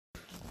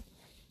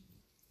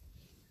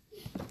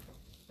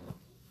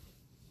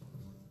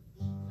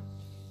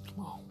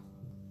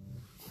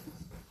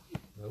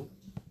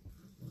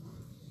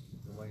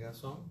got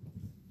something?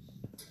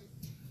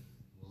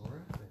 All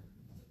right then.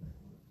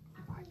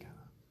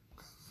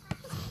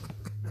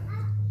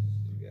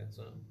 You got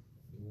something?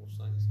 You want to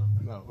sing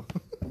something? No.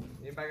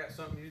 Anybody got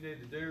something you need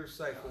to do or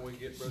say before we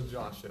get Brother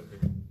Josh up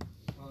here?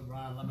 Well,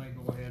 Brian, let me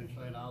go ahead and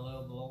say that I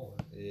love the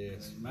Lord.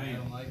 Yes.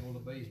 Man, I'm able to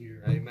be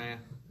here. Amen.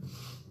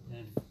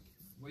 And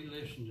we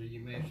listened to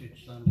your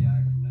message Sunday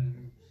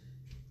afternoon.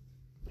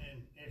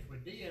 And as we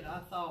did, I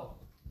thought,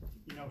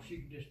 you know, she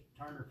could just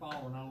turn her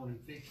phone on and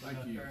fix it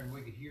up there and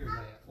we could hear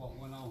that, what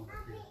went on up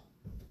here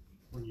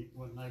when you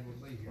wasn't able to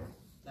be here.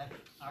 That's,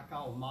 I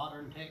call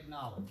modern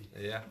technology.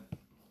 Yeah.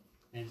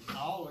 And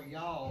all of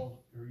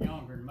y'all are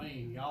younger than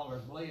me, and y'all are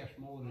blessed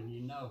more than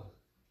you know.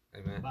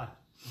 Amen. By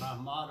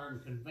modern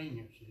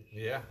conveniences.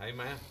 Yeah.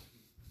 Amen.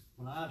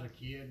 When I was a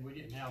kid, we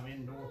didn't have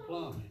indoor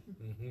plumbing.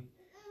 Mm-hmm.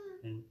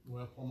 And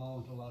well, come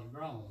on until I was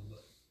grown,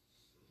 but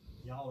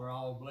y'all are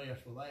all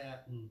blessed with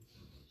that and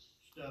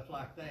stuff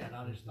like that.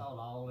 I just thought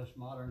all this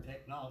modern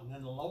technology, and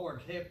then the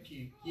Lord's helped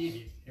you get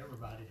it.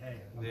 Everybody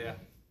has. Yeah.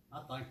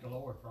 I thank the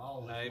Lord for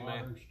all this Amen.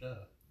 modern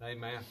stuff.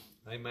 Amen.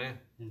 Amen.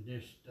 And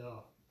just,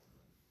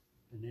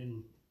 and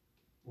then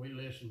we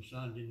listened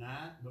Sunday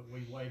night, but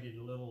we waited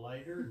a little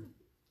later,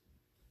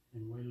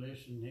 and we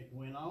listened. It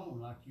went on,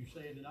 like you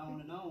said, it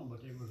on and on, but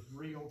it was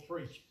real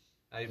preaching.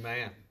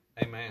 Amen.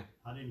 Amen.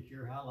 I didn't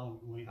care how long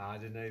it went. I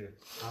didn't either.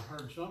 I've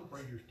heard some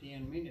preachers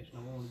 10 minutes and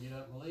I want to get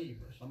up and leave,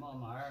 but some of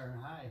them are an hour and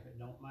a half. It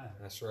don't matter.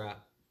 That's right.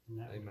 And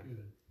that Amen. was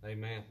good.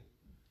 Amen.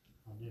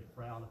 I'm just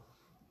proud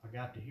I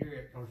got to hear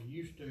it, because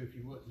you used to, if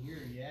you wouldn't hear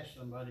it, you asked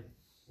somebody,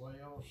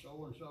 well,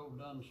 so and so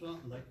done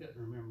something, they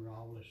couldn't remember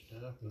all this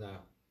stuff.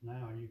 No.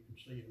 Now you can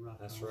see it right.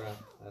 That's on. right.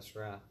 That's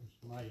right. It's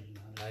amazing.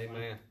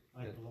 Amen.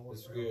 Thank the Lord.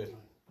 It's for good. everything.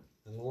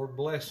 And Lord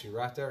bless you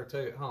right there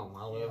too at home.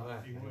 I love Yeah,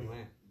 that. He will.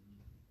 Amen.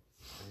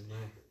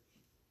 Amen.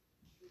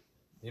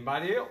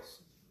 Anybody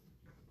else?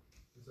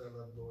 Just I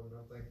love the Lord, and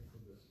I thank you for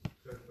the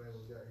church family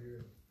we got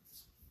here.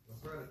 I'm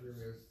proud of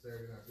Jeremy every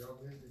Saturday night. Y'all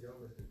missed it good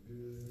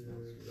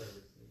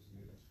service.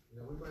 You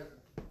know, we might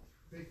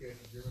pick at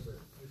you, Jeremy, but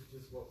it's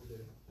just what we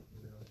do.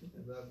 You know,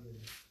 we love you,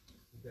 and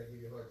we can't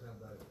give you a hard time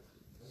about it.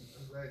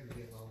 I'm glad you're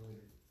getting along with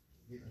it.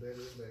 Getting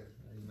better and better.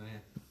 Amen.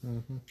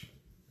 Mm-hmm.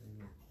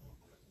 Amen.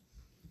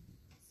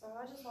 So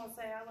I just want to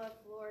say I love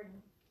the Lord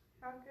and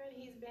how good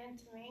He's been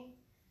to me.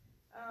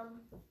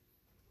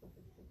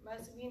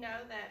 Most of you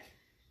know that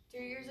 2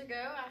 years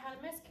ago I had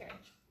a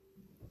miscarriage,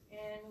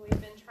 and we've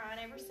been trying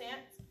ever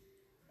since,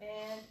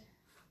 and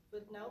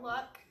with no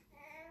luck.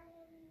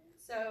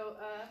 So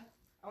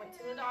I went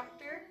to the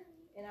doctor,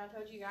 and I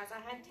told you guys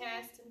I had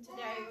tests, and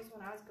today was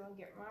when I was going to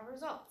get my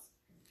results.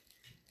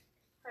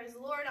 Praise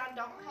the Lord, I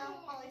don't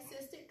have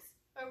polycystic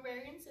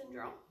ovarian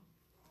syndrome.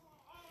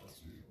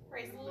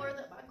 Praise the Lord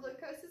that my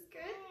glucose is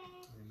good.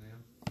 Amen.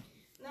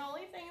 And the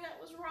only thing that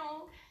was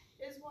wrong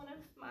is one of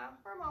my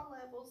hormone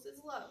levels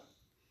is low.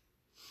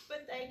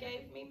 But they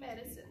gave me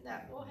medicine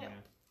that will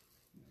help.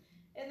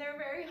 And they're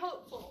very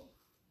hopeful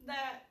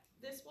that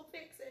this will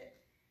fix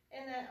it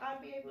and that I'll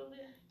be able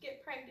to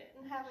get pregnant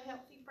and have a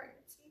healthy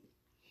pregnancy.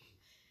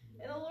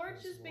 And the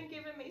Lord's just been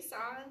giving me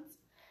signs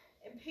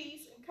and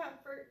peace and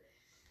comfort.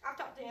 I've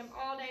talked to Him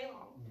all day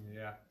long.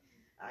 Yeah.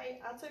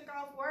 I took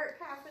off work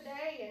half a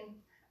day and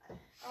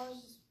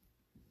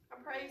I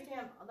praised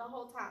Him the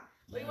whole time.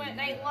 We went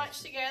and ate lunch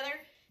together,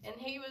 and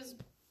he was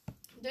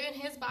doing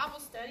his Bible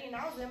study, and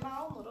I was in my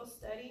own little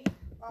study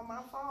on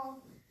my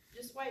phone,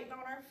 just waiting on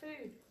our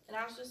food. And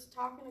I was just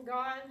talking to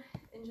God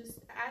and just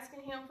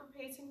asking Him for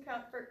peace and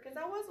comfort, because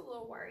I was a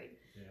little worried,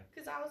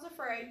 because I was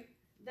afraid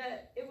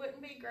that it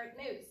wouldn't be great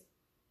news.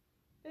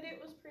 But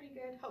it was pretty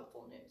good,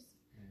 hopeful news.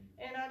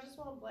 And I just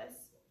want to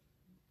bless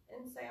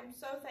and say I'm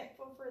so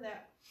thankful for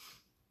that.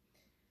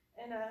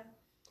 And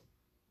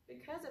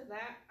because of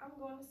that, I'm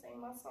going to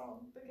sing my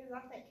song, because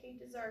I think He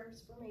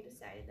deserves for me to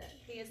say that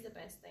He is the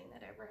best thing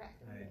that ever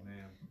happened to me.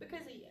 Amen.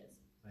 Because He is.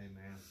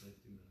 Amen.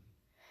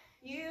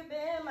 You've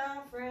been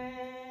my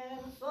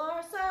friend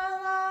for so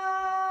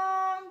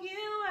long. You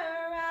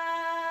were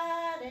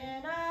right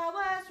and I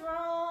was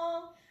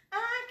wrong.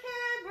 I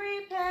can't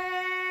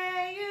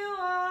repay you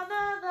all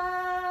the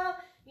love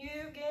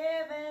you've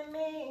given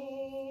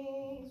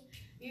me.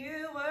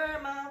 You were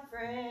my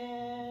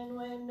friend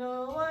when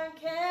no one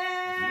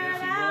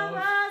cared. I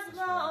was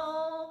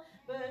alone,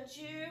 but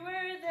you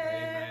were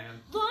there.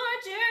 Amen.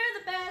 Lord, you're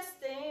the best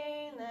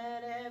thing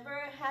that ever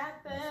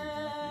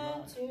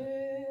happened to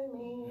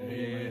me.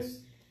 Yes.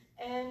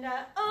 And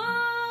I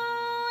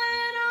owe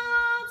it all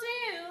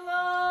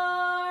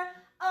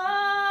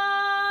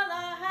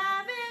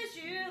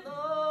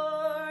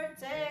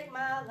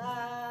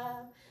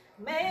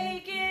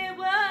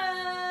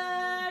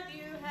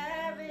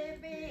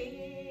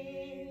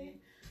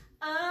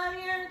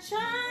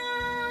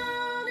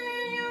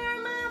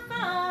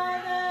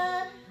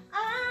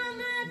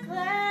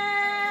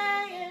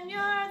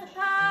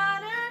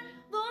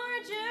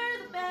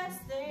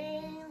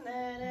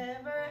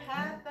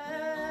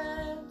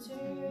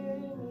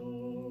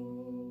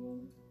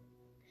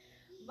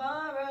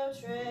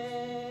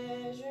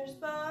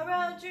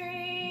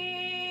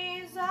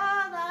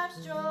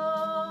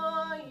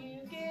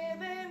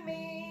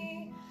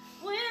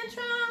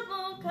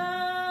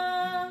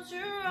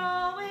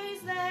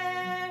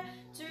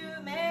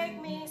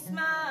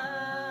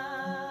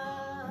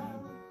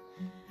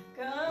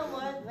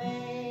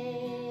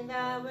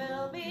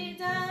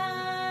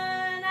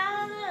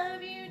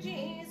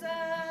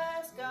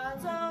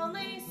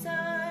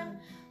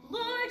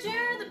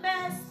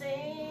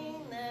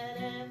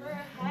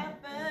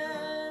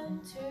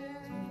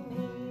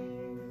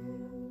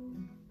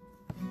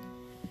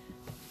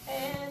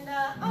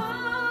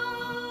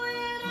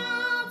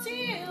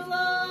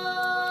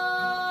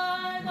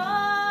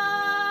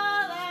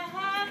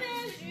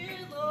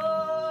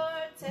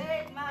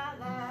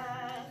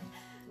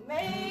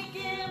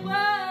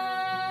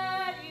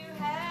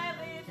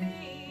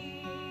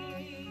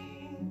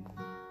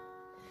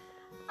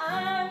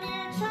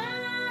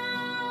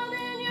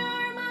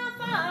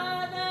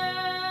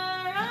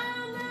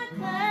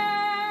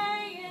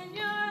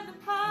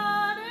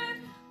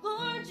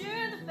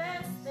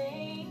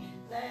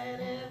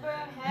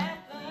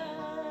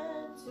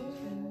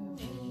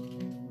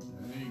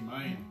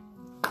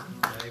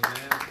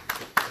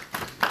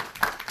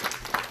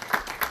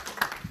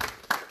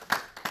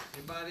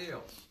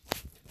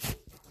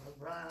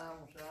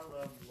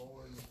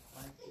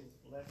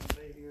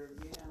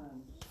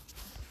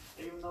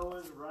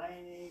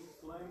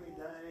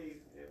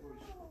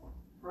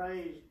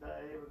praise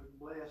day. It was a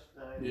blessed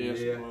day. Yes,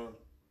 Yeah. it was.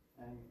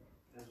 And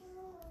as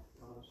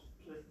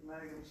Sister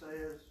Megan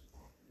says,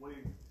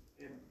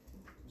 if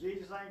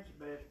Jesus ain't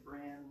your best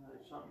friend,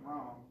 there's something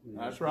wrong.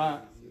 That's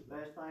right. It's the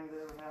best thing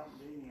that ever happened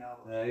to any of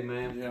us.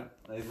 Amen.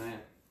 Yeah.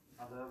 Amen.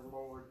 I love the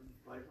Lord and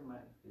pray for me.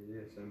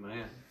 Yes,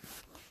 amen.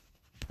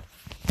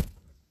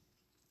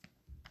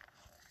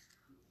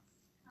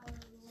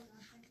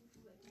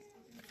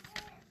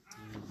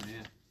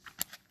 Amen.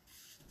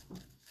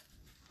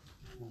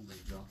 There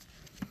you go.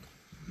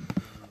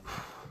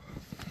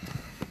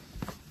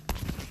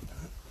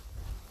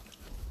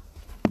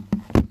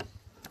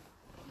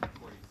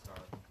 Before you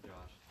start,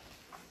 Josh,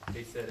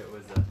 he said it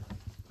was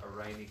a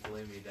rainy,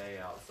 gloomy day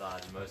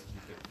outside. Most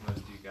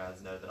of you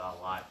guys know that I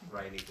like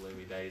rainy,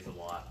 gloomy days a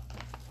lot.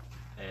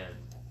 And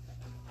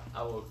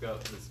I woke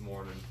up this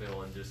morning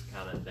feeling just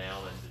kind of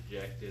down and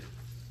dejected.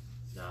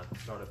 And I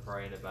started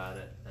praying about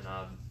it, and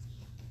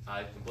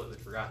I'd completely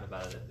forgotten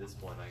about it at this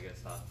point. I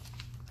guess I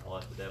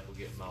let the devil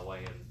get in my way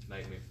and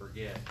make me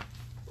forget.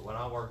 But when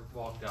I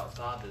walked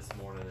outside this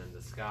morning and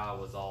the sky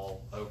was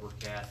all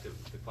overcast,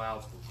 the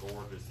clouds were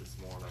gorgeous this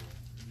morning,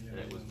 and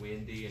it was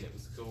windy and it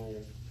was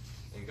cool.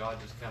 And God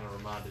just kind of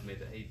reminded me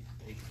that He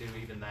could do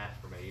even that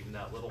for me, even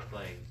that little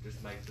thing,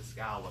 just make the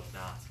sky look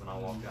nice when I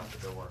walked out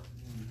the door.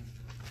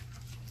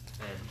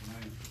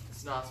 And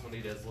it's nice when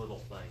He does little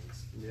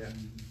things. Yeah.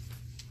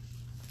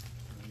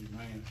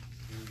 Amen.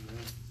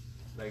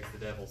 Makes the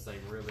devil seem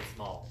really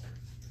small.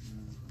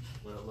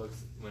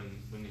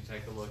 When you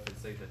take a look and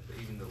see that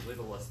even the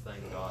littlest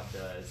thing God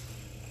does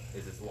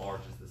is as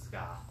large as the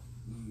sky.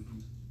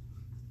 Mhm.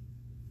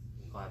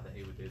 I'm glad that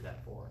He would do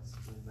that for us.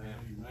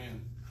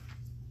 Amen.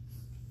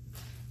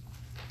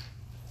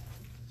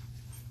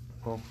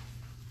 Well,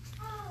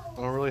 I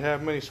don't really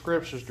have many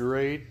scriptures to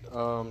read.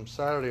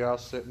 Saturday I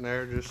was sitting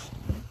there just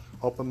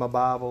opened my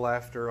Bible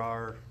after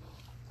our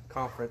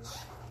conference,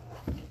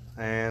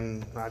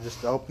 and I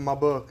just opened my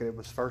book, and it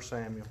was 1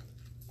 Samuel.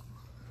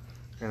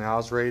 And I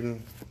was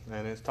reading,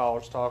 and it's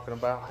talking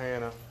about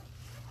Hannah,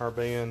 her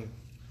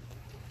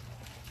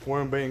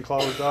womb being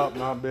closed up,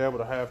 not be able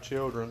to have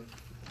children.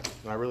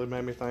 And that really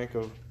made me think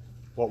of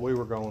what we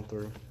were going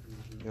through.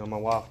 You know, my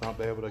wife not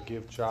be able to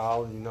give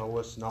child, and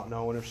us not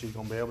knowing if she's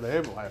going to be able to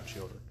ever have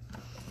children.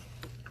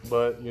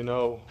 But,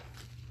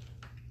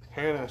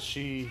 Hannah,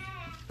 she,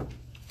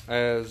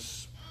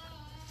 as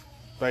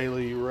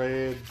Bailey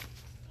read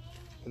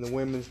in the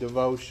women's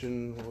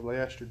devotion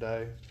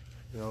yesterday,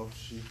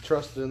 she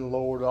trusted in the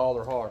Lord with all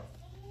her heart,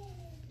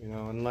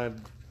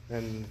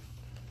 and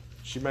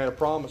she made a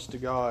promise to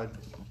God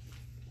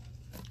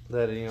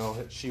that,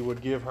 she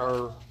would give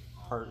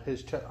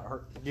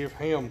give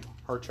him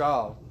her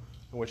child,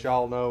 which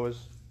y'all know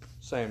is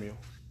Samuel.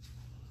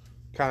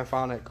 Kind of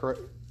find that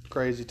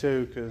crazy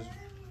too, because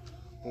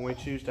when we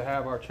choose to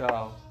have our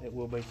child, it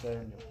will be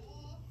Samuel.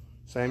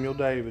 Samuel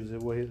David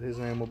is what his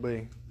name will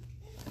be.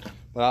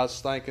 But I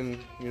was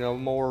thinking,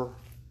 more.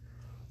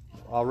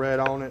 I read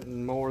on it,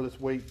 and more this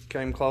week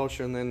came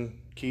closer, and then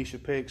Keisha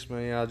picks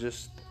me. I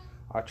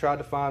tried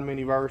to find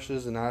many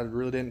verses, and I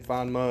really didn't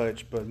find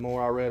much. But the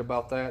more I read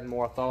about that, and the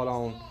more I thought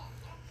on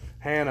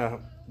Hannah,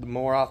 the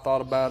more I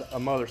thought about a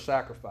mother's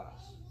sacrifice.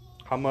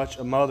 How much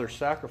a mother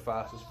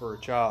sacrifices for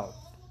a child.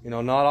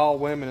 Not all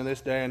women in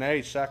this day and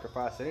age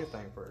sacrifice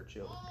anything for their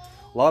children.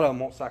 A lot of them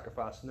won't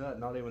sacrifice nothing,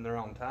 not even their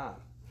own time.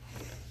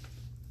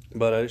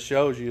 But it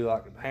shows you,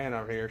 like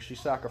Hannah here, she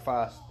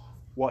sacrificed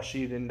what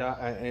she didn't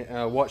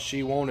what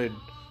she wanted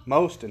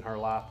most in her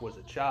life was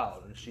a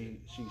child, and she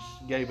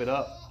gave it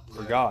up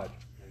for God.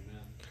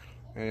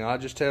 Amen. And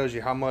it just tells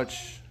you how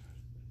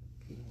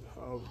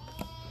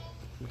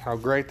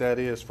great that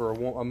is for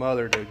a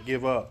mother to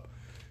give up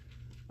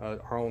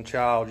her own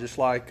child, just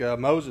like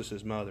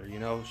Moses' mother.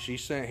 She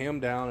sent him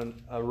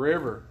down a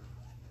river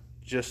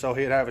just so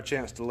he'd have a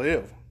chance to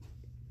live.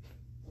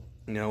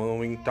 When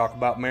we can talk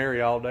about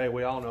Mary all day,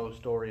 we all know the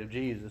story of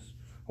Jesus,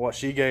 what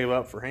she gave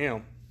up for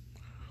him.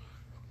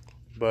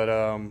 But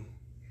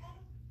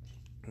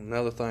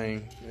another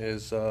thing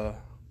is I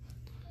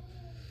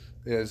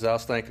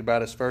was thinking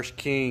about is 1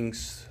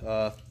 Kings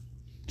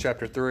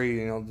chapter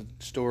 3. The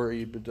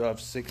story of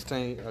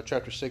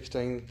chapter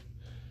 16.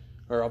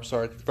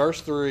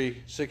 Verse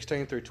 3,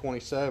 16 through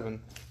 27.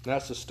 And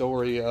that's the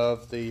story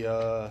of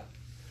the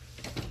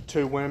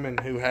two women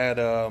who had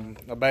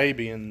a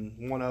baby,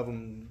 and one of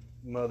them,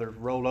 mother,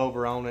 rolled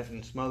over on it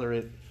and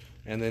smothered it,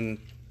 and then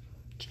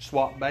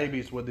swapped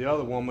babies with the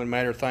other woman,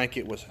 made her think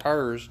it was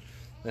hers.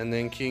 And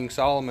then King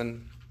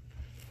Solomon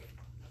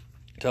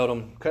told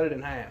him, cut it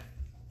in half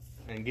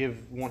and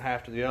give one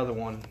half to the other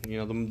one.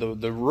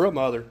 The real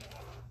mother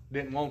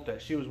didn't want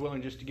that. She was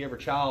willing just to give her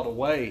child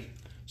away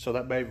so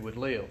that baby would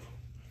live.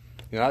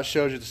 That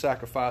shows you the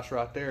sacrifice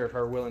right there of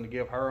her willing to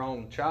give her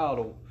own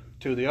child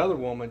to the other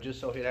woman just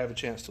so he'd have a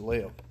chance to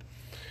live.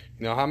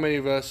 How many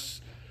of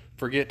us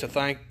forget to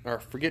think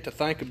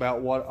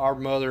about what our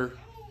mother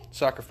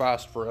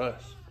sacrificed for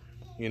us?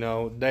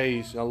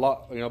 Days, a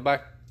lot,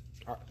 back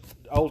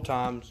old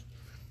times,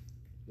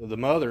 the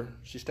mother,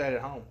 she stayed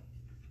at home.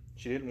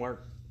 She didn't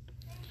work.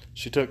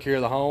 She took care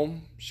of the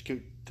home. She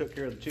took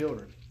care of the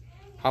children.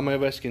 How many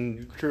of us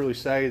can truly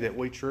say that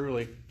we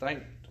truly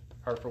thanked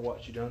her for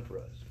what she done for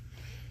us?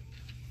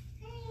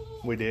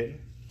 We didn't.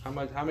 How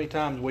many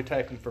times we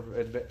take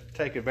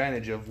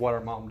advantage of what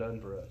our mom done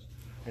for us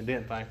and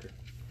didn't thank her?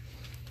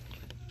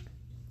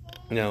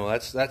 You know,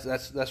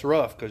 that's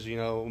rough, because you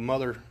know,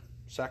 mother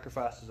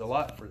sacrifices a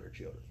lot for their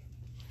children,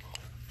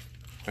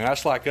 and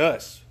that's like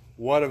us.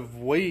 What have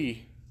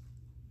we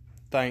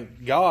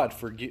thanked God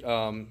for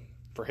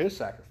His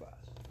sacrifice?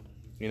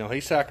 You know,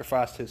 He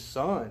sacrificed His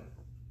Son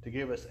to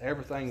give us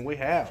everything we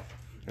have,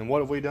 and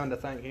what have we done to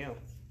thank Him?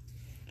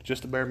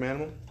 Just the bare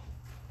minimum,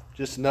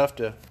 just enough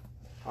to.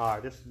 All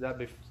right, that'd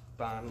be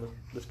fine.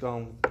 Let's go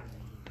on.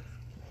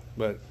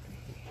 But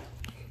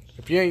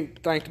if you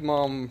ain't thanked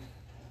Mom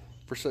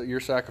for your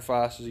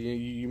sacrifices,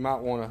 you might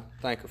want to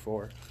thank her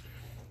for it.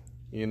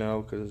 You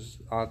know, because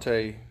I'll tell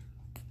you,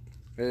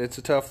 it's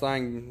a tough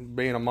thing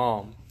being a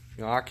mom.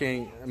 You know, I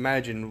can't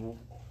imagine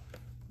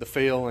the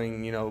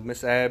feeling, you know,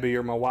 Miss Abby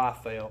or my wife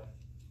felt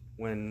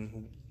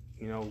when,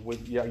 you know,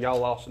 y'all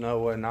lost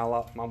Noah and my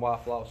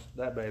wife lost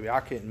that baby. I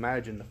can't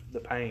imagine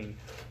the pain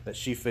that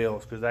she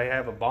feels, because they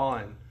have a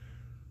bond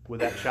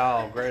with that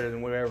child greater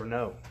than we ever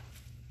know.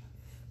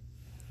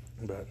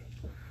 But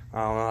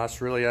I don't know.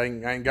 That's really, I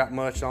ain't got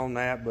much on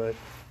that, but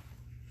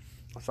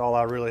that's all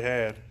I really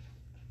had.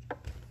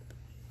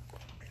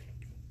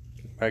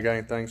 I got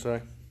anything to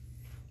say?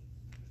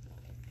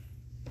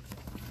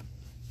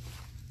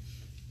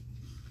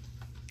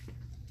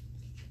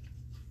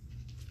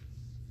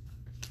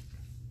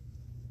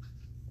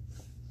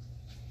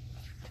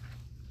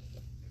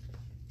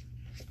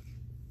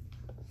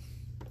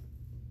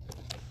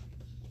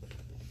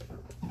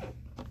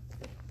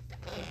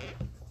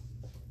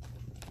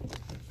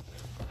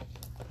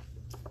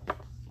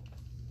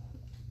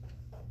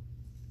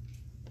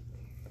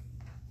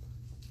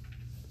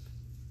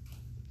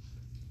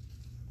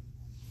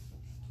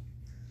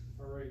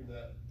 I read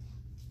that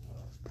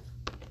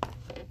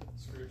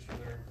scripture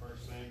there in 1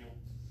 Samuel.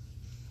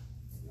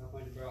 And I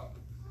think about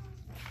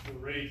the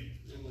read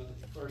in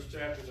the first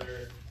chapter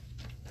there.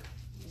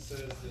 It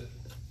says that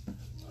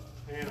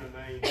Hannah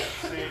named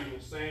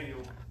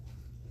Samuel,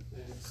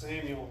 and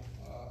Samuel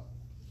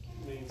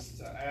means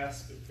to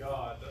ask of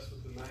God. That's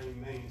what the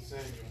name means,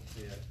 Samuel.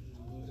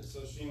 Yeah. And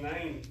so she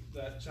named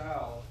that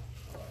child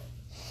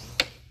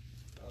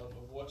of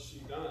what she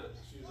done.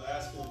 She was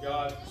asking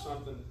God for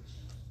something.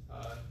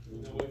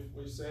 You know,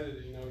 we've said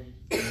it. You know,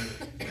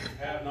 you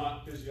have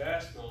not because you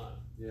ask not.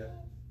 Yeah.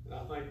 And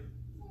I think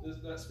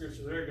that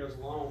scripture there goes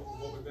along with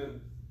what we've been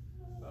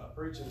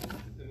preaching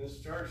in this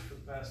church for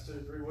the past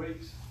 2-3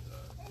 weeks.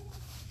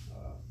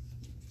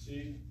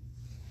 She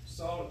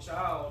saw a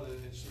child,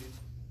 and she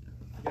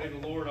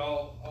gave the Lord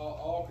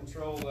all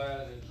control of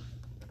that,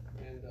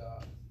 and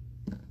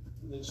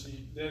then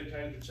she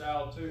dedicated the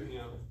child to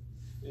Him.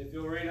 And if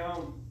you'll read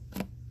on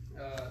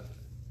the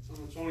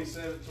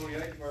 27th,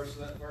 28th verse of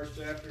that first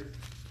chapter,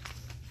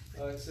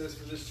 it says,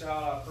 "For this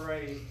child I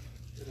prayed,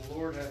 and the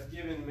Lord hath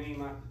given me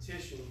my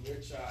petition,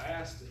 which I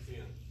asked of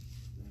Him."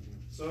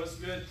 So it's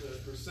good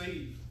to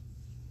receive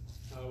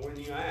when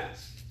you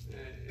ask.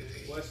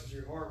 It blesses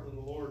your heart when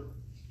the Lord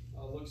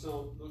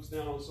looks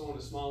down on someone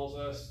as small as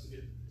us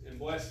and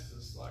blesses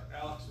us, like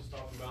Alex was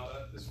talking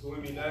about. This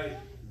gloomy day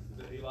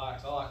that he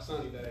likes. I like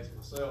sunny days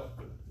myself,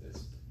 but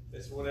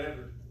it's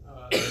whatever.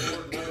 The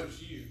Lord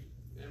knows you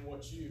and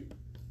what you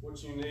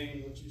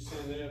need, what you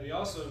send them. He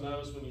also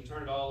knows when you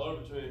turn it all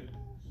over to Him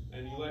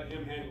and you let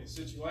Him handle the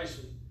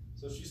situation.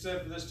 So she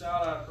said, "For this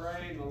child I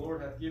prayed, and the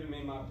Lord hath given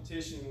me my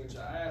petition which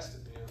I asked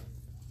of Him."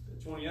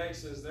 And 28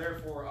 says,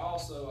 "Therefore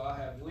also I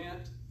have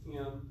lent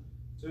him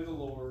to the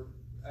Lord.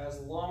 As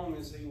long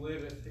as he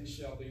liveth, he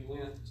shall be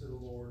lent to the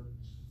Lord."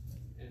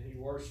 And he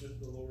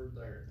worshiped the Lord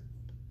there.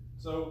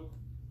 So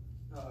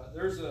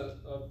there's a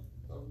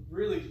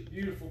really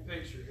beautiful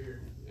picture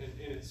here, and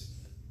it's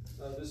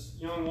this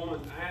young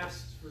woman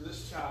asked for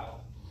this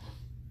child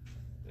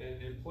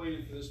and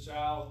pleaded for this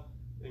child,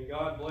 and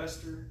God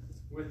blessed her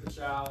with the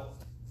child.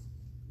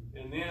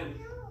 And then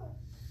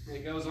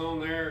it goes on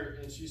there,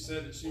 and she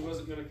said that she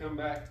wasn't going to come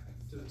back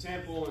to the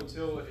temple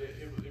until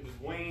it was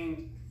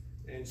weaned,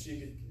 and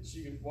she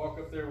could walk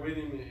up there with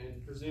him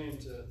and present him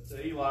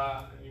to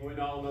Eli. And we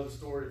all know the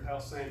story of how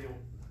Samuel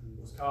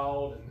was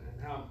called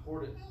and how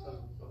important of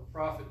a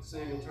prophet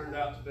Samuel turned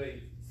out to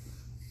be.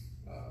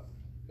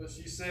 But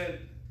she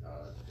said,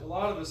 a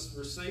lot of us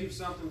receive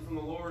something from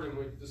the Lord and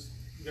we just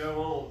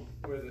go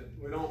on with it.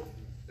 We don't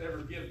ever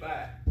give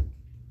back.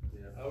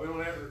 We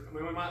don't ever. I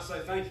mean, we might say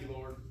thank you,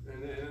 Lord,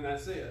 and then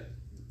that's it.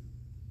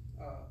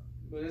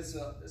 But it's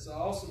an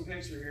awesome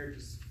picture here,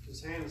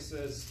 because Hannah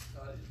says,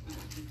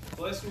 "You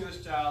bless me with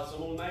this child, so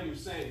I'm going to name him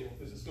Samuel,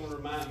 because it's going to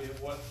remind me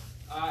of what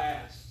I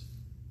asked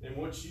and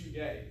what you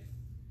gave.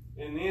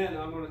 And then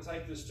I'm going to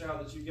take this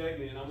child that you gave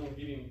me, and I'm going to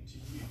give him to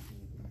you."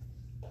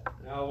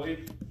 Now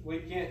we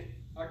can't.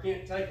 I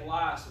can't take a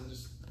lice and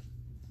just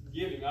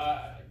give him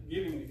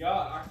to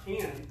God. I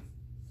can,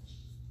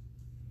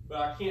 but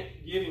I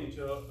can't get him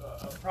to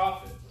a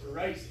profit to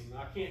raise him.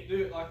 I can't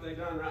do it like they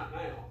done right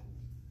now.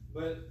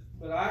 But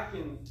I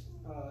can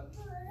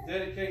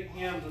dedicate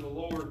him to the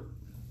Lord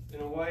in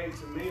a way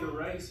to me to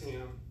raise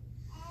him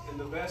in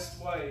the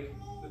best way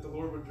that the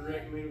Lord would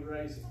direct me to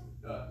raise him.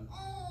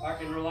 I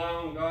can rely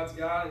on God's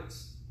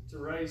guidance to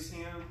raise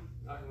him.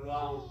 I can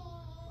rely on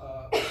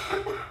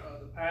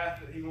the path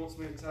that he wants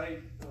me to take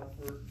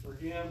for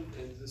him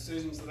and the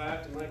decisions that I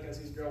have to make as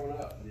he's growing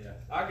up. Yeah.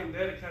 I can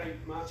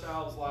dedicate my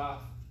child's life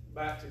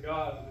back to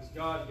God because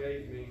God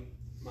gave me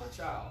my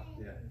child.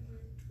 Yeah.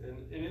 And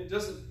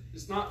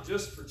it's not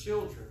just for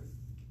children.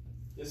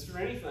 It's for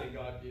anything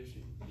God gives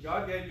you.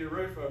 God gave you a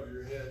roof over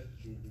your head.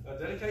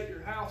 Dedicate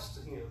your house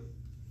to him.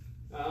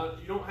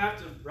 You don't have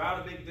to write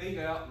a big deed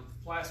out and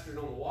plaster it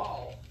on the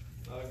wall.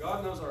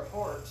 God knows our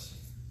hearts.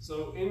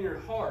 So in your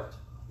heart,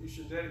 you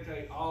should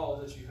dedicate all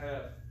that you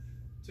have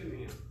to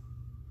him.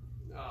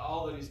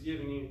 All that he's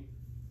given you.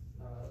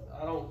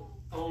 I don't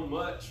own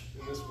much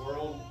in this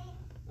world.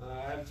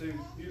 I have 2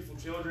 beautiful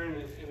children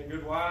and a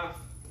good wife.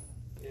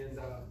 And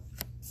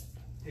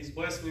he's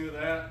blessed me with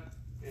that.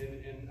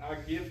 And I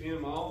give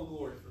him all the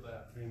glory for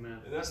that. Amen.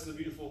 And that's the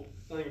beautiful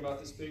thing about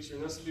this picture.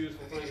 And that's the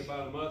beautiful thing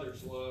about a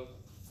mother's love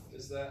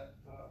is that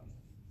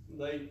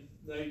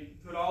they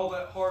put all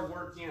that hard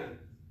work in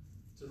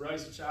to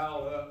raise a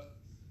child up,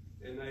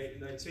 and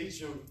they teach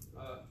them.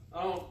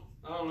 I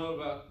don't know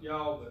about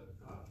y'all, but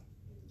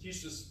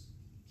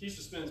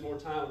Keisha spends more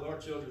time with our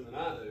children than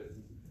I do,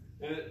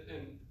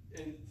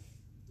 and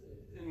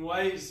in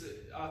ways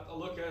I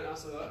look at it and I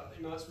say,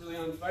 it's really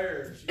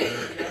unfair. She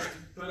has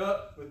to put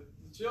up with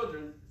the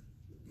children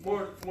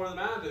more than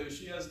I do.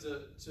 She has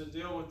to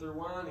deal with their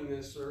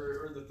whininess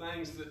or the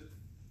things that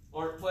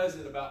aren't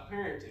pleasant about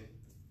parenting.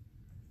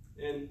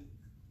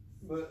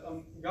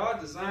 But God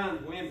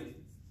designed women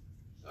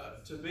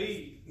to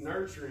be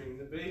nurturing,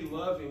 to be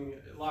loving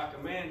like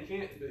a man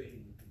can't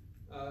be.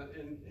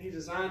 And he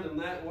designed them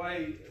that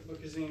way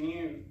because he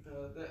knew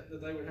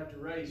that they would have to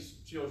raise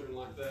children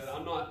like that.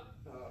 I'm not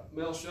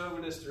male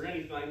chauvinist or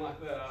anything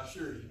like that, I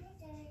assure you.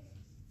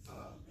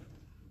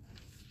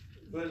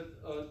 But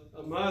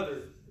a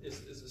mother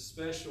is a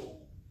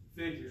special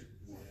figure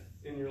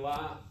in your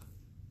life.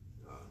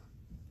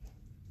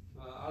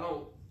 I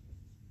don't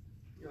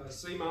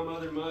see my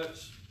mother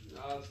much.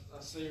 I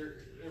see her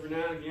every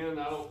now and again.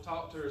 I don't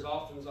talk to her as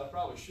often as I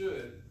probably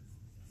should.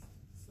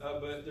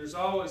 But there's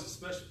always a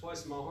special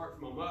place in my heart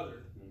for my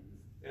mother.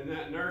 And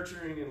that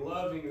nurturing and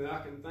loving that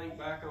I can think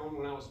back on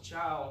when I was a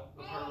child,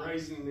 of her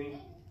raising me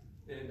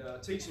and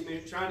teaching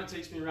me, trying to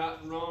teach me right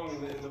from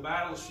wrong, and the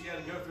battles she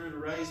had to go through to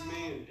raise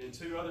me and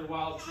 2 other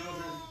wild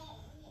children.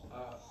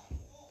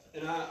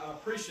 And I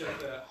appreciate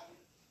that.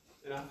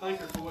 And I thank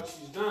her for what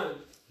she's done.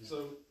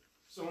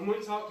 So when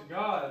we talk to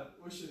God,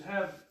 we should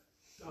have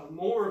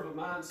more of a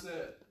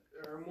mindset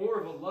or more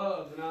of a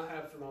love than I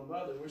have for my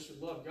mother. We should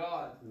love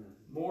God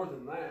more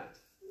than that,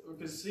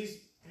 because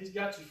He's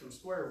got you from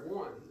square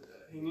one.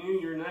 He knew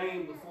your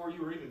name before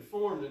you were even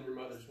formed in your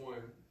mother's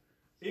womb.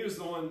 He was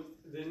the one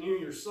that knew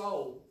your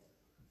soul,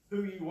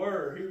 who you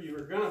were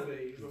going to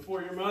be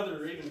before your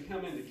mother even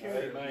come into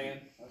care. Amen.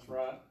 That's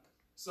right.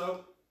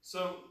 So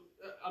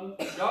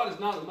God is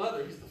not the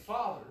mother; He's the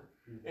Father,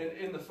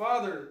 and the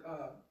Father.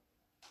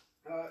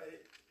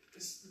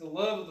 It's the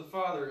love of the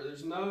Father.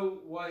 There's no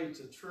way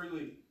to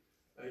truly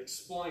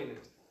explain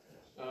it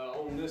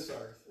on this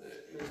earth.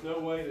 There's no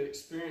way to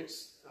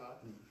experience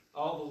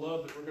all the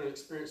love that we're going to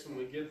experience when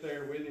we get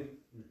there with Him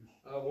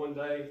one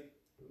day.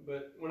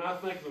 But when I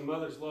think of a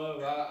mother's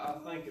love, I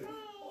think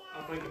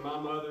of my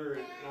mother,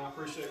 and I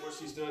appreciate what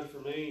she's done for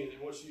me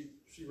and what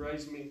she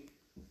raised me.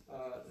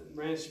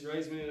 She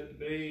raised me up to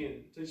be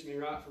and teach me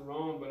right from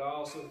wrong. But I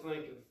also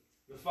think of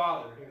the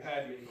Father who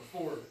had me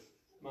before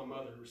my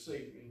mother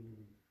received me.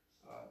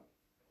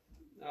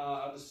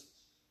 I just,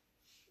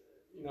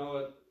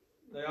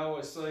 they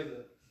always say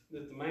that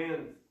the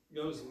man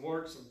goes and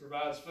works and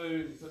provides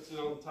food and puts it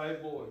on the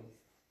table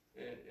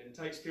and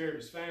takes care of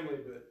his family,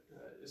 but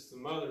it's the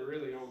mother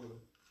really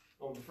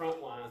on the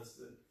front lines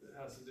that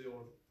has to deal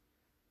with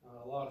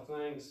a lot of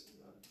things.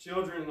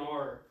 Children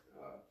are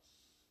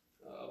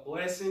a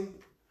blessing,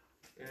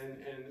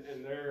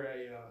 and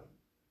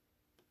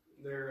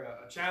they're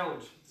a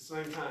challenge at the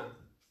same time.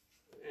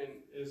 And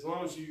as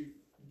long as you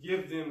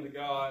give them to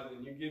God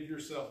and you give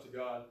yourself to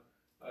God,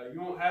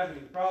 you won't have any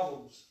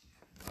problems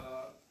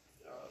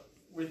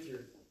with your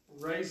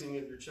raising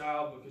of your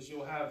child, because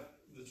you'll have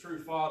the true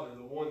Father,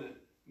 the one that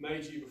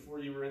made you before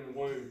you were in the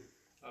womb,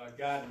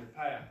 guiding your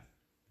path.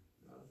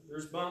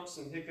 There's bumps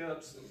and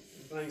hiccups and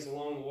things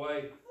along the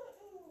way,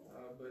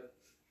 but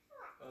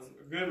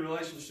a good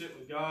relationship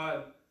with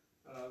God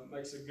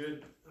makes a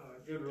good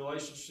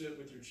relationship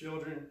with your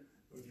children,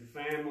 with your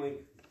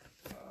family.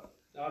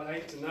 I'd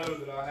hate to know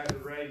that I had to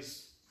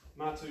raise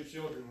my 2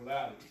 children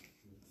without him.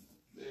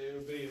 It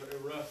would be a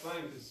rough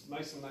thing, because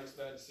Mason makes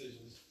bad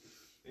decisions,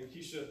 and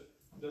Keisha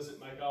doesn't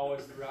make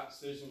always the right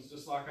decisions,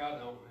 just like I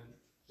don't. And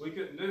we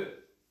couldn't do it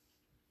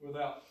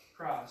without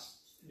Christ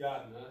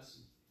guiding us.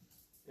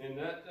 And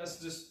that's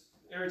just,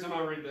 every time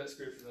I read that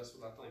scripture, that's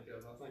what I think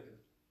of. I think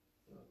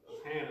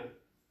of Hannah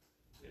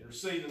and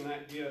receiving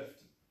that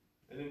gift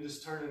and then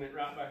just turning it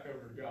right back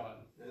over to God.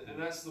 And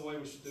that's the way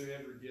we should do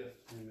every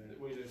gift that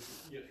we do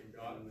get from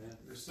God.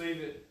 Receive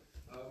it,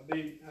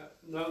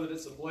 know that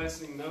it's a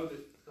blessing, know that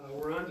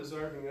we're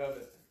undeserving of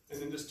it,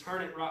 and then just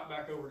turn it right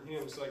back over to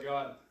Him and say,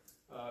 God,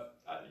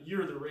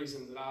 you're the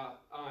reason that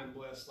I am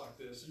blessed like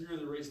this. You're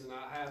the reason that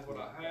I have what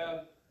I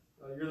have.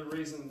 You're the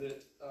reason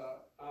that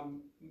I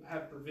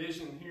have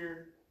provision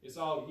here. It's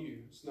all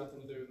you. It's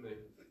nothing to do with me.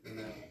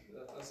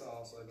 That's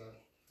all I'll say about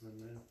it.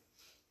 Amen.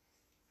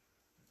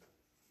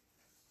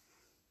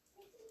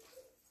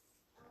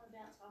 I'm gonna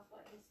bounce off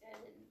what he said.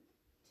 And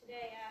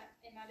today,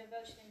 in my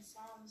devotion in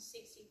Psalm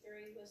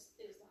 63 was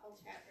the whole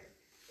chapter.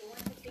 The one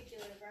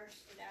particular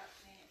verse stood out to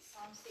me. It's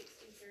Psalm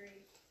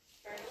 63,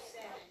 verse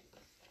 7.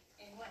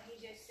 And what he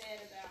just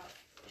said about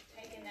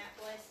taking that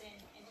blessing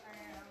and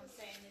turning it around and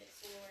saying that it's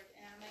the Lord.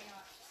 And I may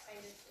not say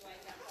this the way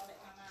that I thought it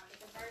in my mind,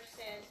 but the verse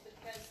says,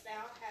 because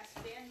thou hast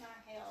been my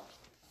help,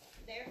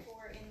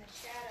 therefore in the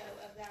shadow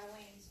of thy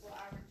wings will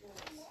I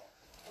rejoice.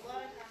 A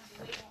lot of times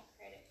we want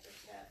credit for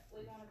stuff.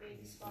 We want to be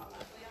the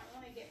spotlight. We don't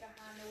want to get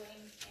behind the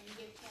wings and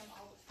give Him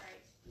all the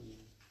praise.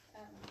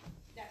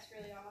 That's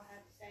really all I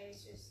have to say.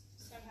 It's just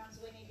sometimes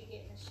we need to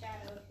get in the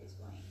shadow of His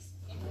wings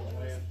and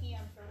rejoice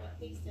Him for what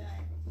He's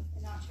done,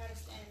 and not try to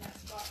stand in that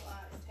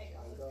spotlight and take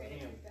all the credit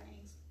for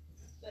things,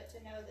 but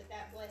to know that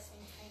that blessing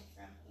came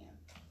from Him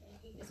and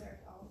He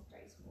deserved all the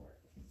praise for it.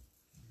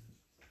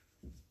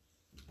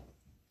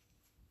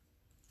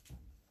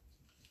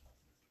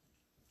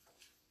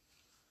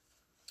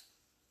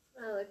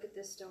 When I look at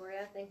this story,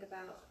 I think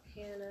about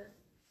Hannah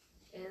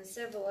and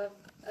several of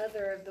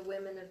other of the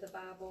women of the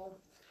Bible.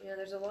 You know,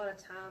 there's a lot of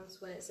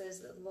times when it says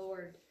that the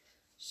Lord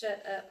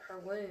shut up her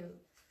womb,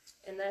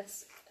 and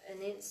that's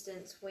an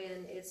instance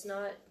when it's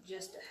not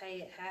just,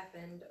 hey, it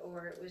happened,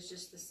 or it was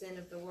just the sin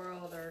of the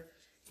world, or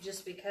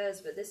just because,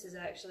 but this is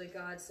actually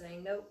God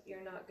saying, nope,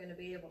 you're not going to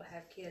be able to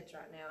have kids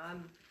right now.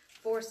 I'm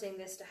forcing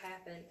this to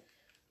happen.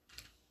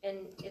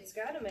 And it's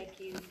got to make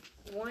you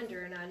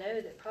wonder, and I know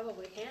that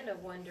probably Hannah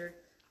wondered,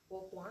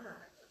 well, why?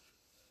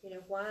 You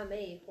know, why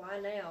me? Why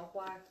now?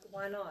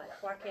 Why not?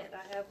 Why can't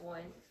I have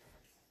one?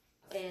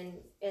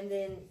 And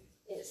then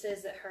it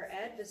says that her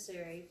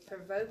adversary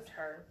provoked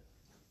her.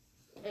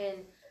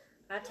 And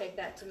I take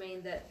that to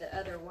mean that the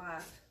other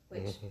wife,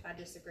 which I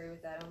disagree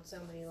with that on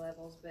so many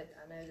levels, but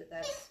I know that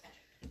that's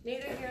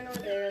neither here nor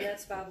there, and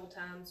that's Bible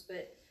times,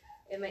 but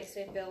it makes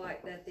me feel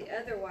like that the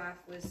other wife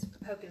was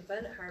poking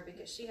fun at her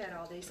because she had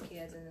all these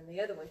kids, and then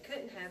the other one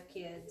couldn't have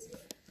kids,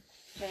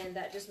 and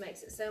that just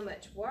makes it so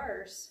much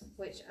worse,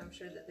 which I'm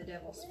sure that the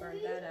devil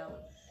spurred that on.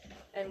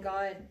 And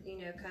God, you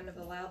know, kind of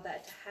allowed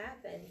that to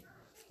happen.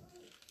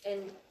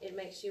 And it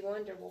makes you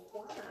wonder, well,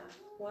 why?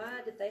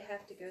 Why did they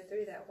have to go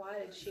through that? Why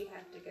did she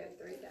have to go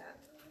through that?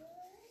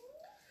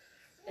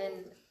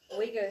 And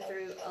we go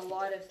through a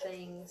lot of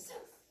things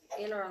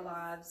in our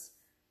lives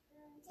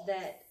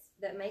that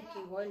make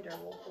you wonder,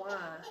 well,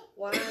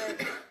 why?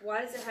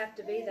 Why does it have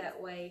to be that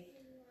way?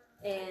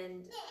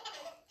 And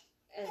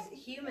as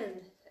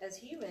humans,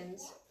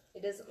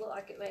 it doesn't look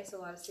like it makes a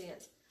lot of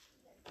sense.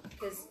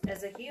 Because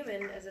as a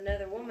human, as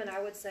another woman,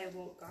 I would say,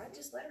 well, God,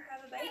 just let her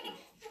have a baby.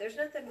 There's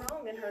nothing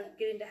wrong in her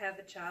getting to have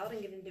a child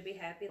and getting to be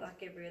happy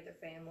like every other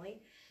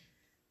family.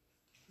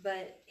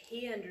 But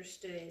He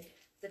understood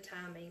the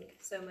timing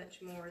so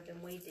much more than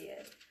we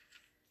did.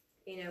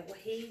 You know,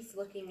 He's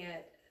looking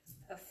at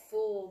a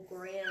full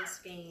grand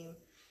scheme,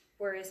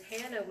 whereas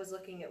Hannah was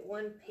looking at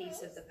one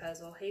piece of the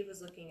puzzle. He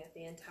was looking at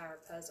the entire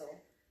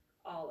puzzle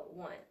all at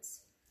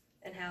once,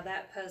 and how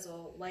that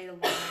puzzle laid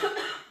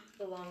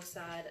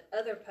alongside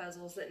other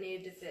puzzles that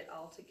needed to fit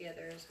all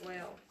together as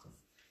well.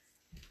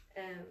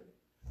 And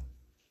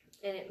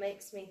it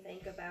makes me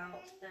think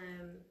about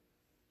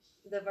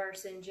the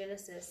verse in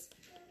Genesis,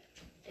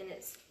 and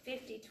it's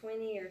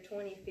 50-20 or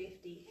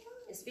 20-50.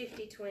 It's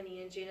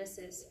 50-20 in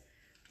Genesis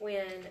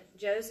when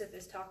Joseph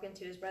is talking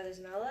to his brothers,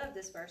 and I love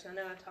this verse. I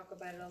know I talk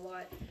about it a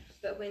lot,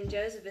 but when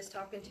Joseph is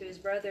talking to his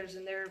brothers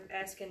and they're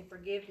asking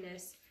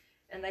forgiveness,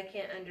 and they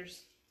can't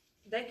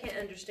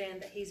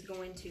understand that he's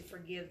going to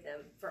forgive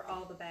them for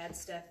all the bad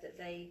stuff that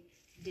they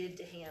did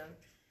to him.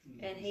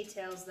 And he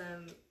tells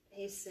them,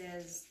 he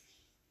says,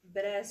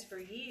 but as for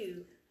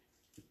you,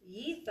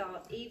 ye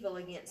thought evil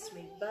against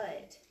me,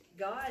 but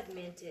God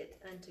meant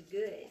it unto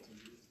good,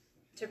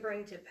 to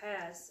bring to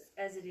pass,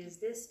 as it is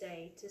this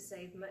day, to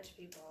save much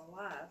people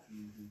alive.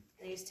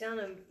 And he's telling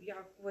them,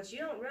 what you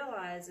don't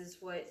realize is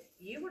what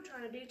you were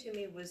trying to do to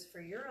me was for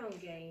your own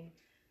gain,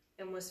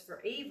 and was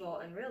for evil,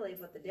 and really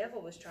what the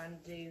devil was trying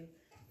to do.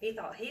 He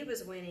thought he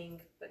was winning,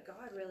 but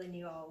God really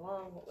knew all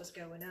along what was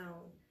going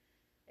on.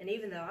 And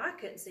even though I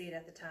couldn't see it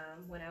at the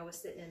time, when I was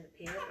sitting in the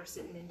pit, or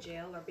sitting in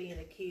jail, or being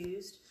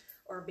accused,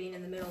 or being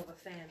in the middle of a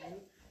famine,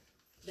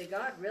 that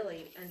God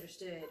really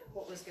understood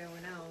what was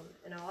going on,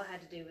 and all I had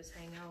to do was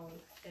hang on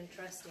and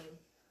trust Him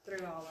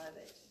through all of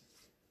it.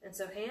 And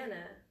so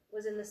Hannah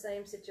was in the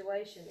same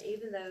situation,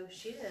 even though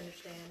she didn't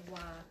understand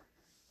why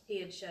he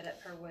had shut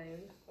up her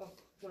womb,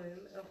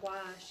 of why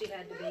she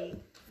had to be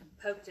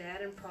poked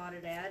at and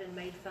prodded at and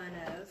made fun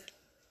of.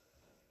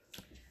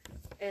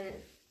 And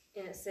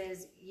it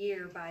says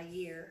year by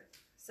year.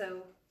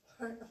 So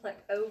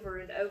like over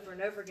and over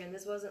and over again.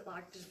 This wasn't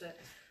like just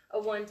a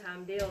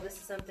one-time deal. This is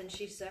something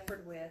she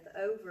suffered with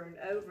over and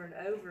over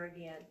and over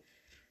again.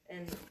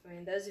 And I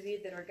mean, those of you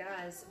that are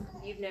guys,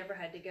 you've never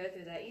had to go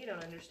through that. You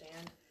don't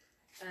understand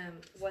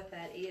what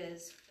that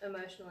is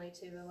emotionally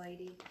to a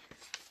lady.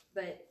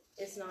 But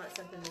it's not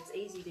something that's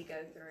easy to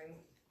go through.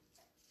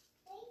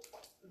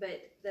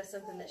 But that's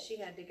something that she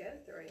had to go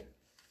through.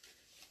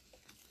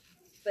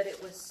 But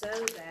it was so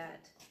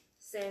that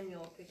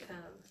Samuel could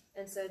come,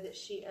 and so that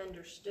she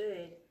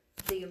understood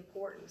the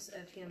importance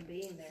of him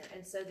being there,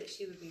 and so that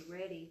she would be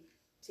ready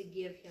to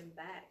give him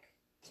back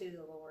to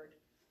the Lord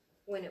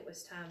when it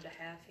was time to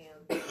have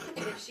him.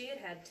 If she had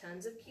had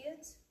tons of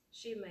kids,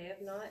 she may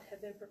have not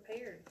have been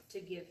prepared to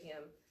give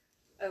him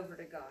over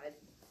to God,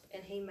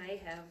 and he may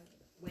have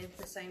went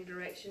the same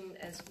direction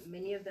as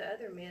many of the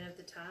other men of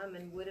the time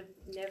and would have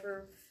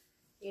never,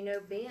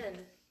 been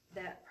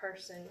that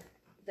person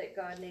that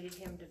God needed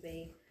him to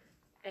be,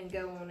 and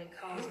go on and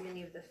cause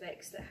many of the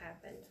effects that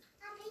happened.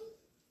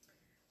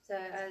 So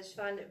I just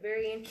find it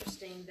very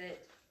interesting that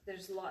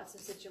there's lots of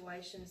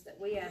situations that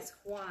we ask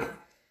why,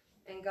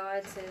 and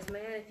God says,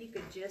 man, if you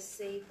could just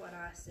see what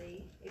I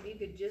see, if you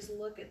could just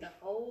look at the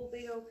whole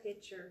big old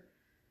picture,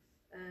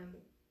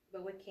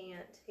 but we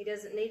can't. He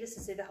doesn't need us to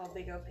see the whole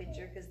big old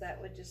picture, because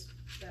that would just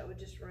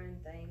ruin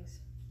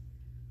things.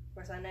 Of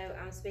course, I know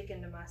I'm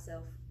speaking to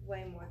myself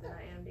way more than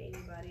I am to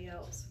anybody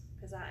else,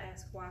 because I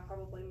ask why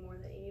probably more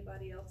than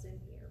anybody else in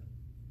here.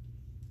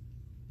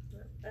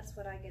 But that's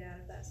what I get out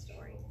of that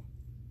story.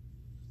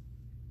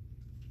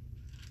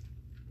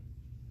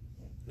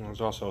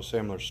 There's also a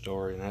similar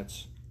story, and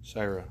that's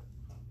Sarah.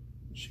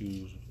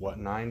 She was,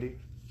 90?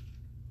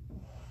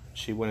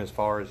 She went as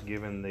far as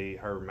giving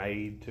her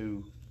maid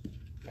to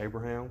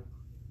Abraham.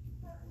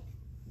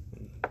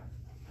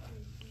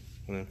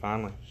 And then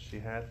finally, she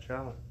had a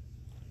child.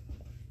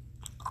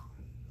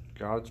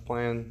 God's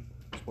plan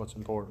is what's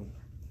important.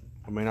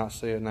 I may not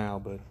see it now,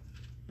 but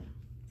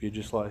if you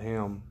just let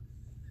him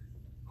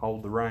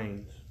hold the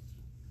reins,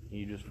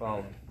 you just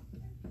follow.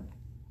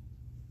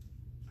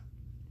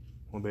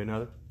 Want to be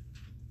another?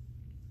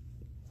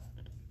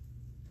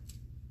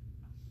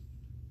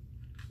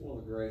 It's one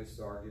of the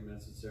greatest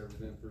arguments that's ever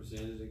been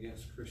presented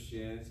against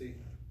Christianity.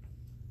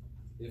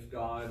 If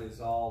God is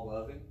all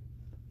loving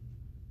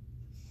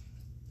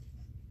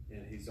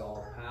and he's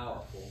all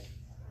powerful,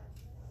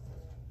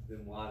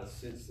 then why do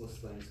senseless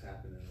things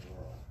happen in the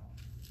world?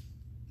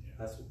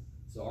 That's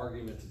the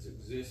argument that's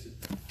existed.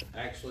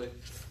 Actually,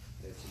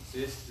 it's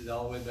existed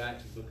all the way back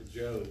to the book of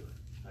Job.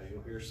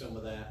 You'll hear some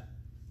of that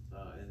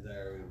in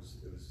there.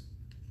 It was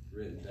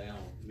written down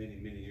many,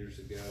 many years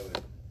ago,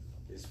 and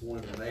it's one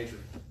of the major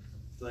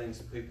things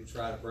that people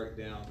try to break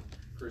down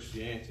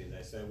Christianity. And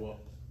they say,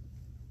 well,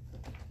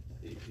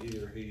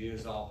 either he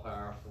is all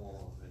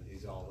powerful and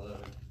he's all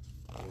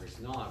loving, or he's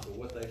not. But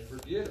what they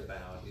forget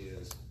about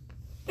is,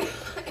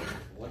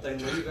 what they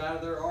leave out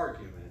of their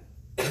argument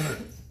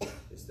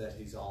is that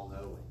he's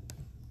all-knowing.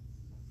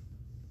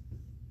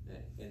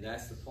 And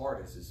that's the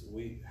part, is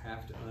we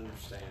have to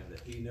understand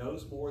that he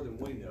knows more than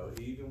we know,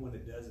 even when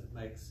it doesn't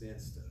make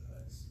sense to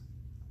us.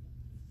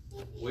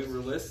 We were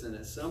listening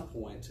at some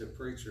point to a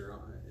preacher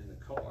in the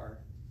car,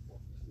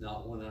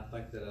 not one I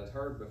think that I'd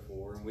heard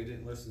before, and we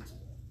didn't listen to,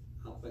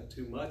 I don't think,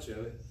 too much of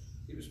it.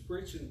 He was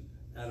preaching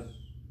out of the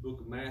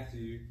book of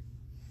Matthew,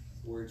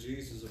 where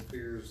Jesus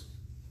appears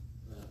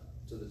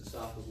to the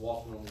disciples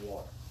walking on the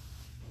water.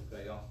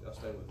 Okay, y'all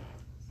stay with me.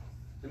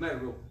 He made a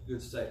real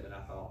good statement,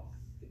 I thought.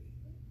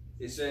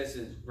 It says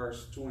in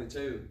verse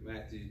 22,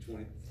 Matthew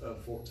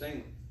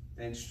 14,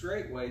 and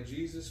straightway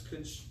Jesus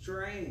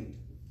constrained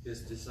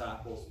his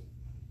disciples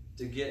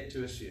to get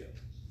to a ship.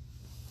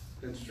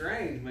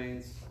 Constrained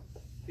means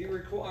he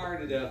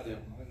required it of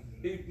them.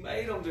 He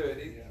made them do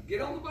it.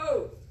 Get on the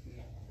boat.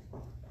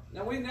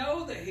 Now we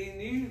know that he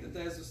knew that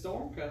there's a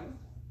storm coming,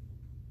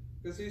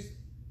 because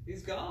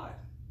he's God.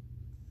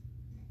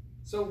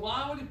 So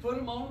why would he put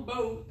them on the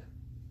boat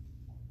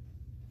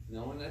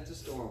knowing that the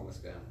storm was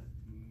coming?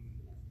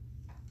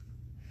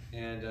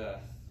 And the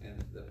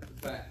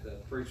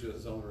preacher that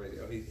was on the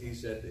radio, he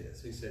said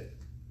this. He said,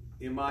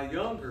 in my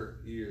younger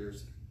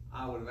years,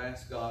 I would have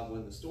asked God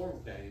when the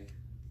storm came,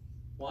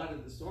 why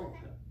did the storm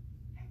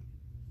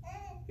come?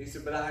 He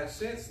said, but I have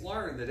since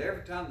learned that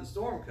every time the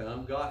storm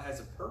comes, God has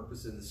a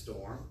purpose in the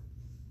storm.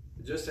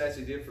 Just as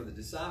he did for the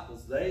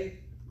disciples, they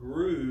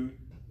grew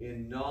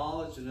in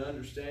knowledge and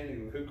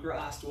understanding of who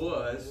Christ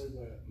was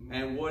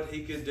and what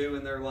he could do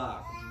in their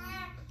life.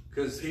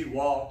 Because he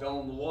walked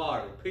on the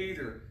water.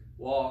 Peter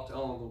walked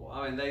on the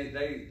water. I mean,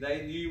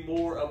 they knew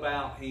more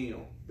about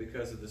him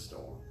because of the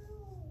storm.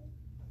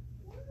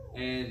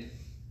 And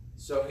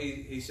so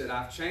he said,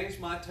 I've changed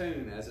my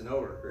tune as an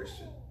older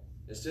Christian.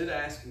 Instead of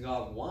asking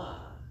God, why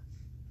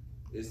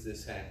is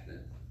this happening?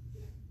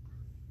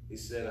 He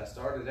said, I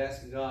started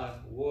asking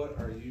God, what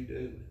are you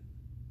doing?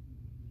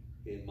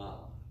 in my life.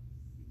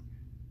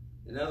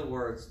 In other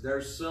words,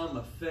 there's some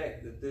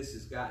effect that this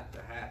has got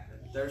to happen.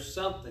 There's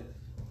something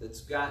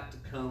that's got to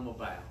come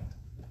about.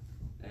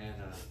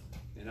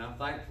 And I'm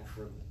thankful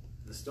for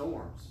the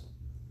storms.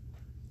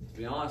 To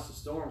be honest, the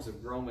storms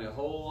have grown me a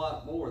whole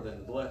lot more than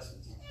the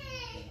blessings.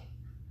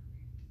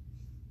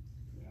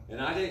 And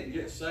I didn't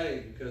get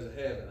saved because of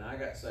heaven. I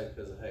got saved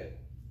because of hell.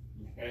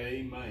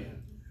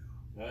 Amen.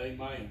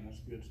 Amen. That's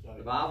good stuff.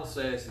 The Bible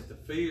says that the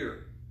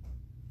fear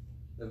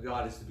of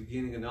God is the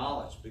beginning of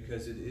knowledge,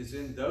 because it is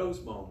in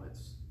those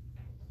moments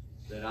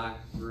that I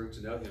grew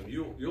to know Him.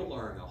 You'll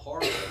learn a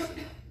hard lesson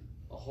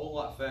a whole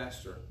lot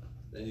faster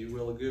than you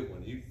will a good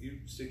one. You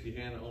stick your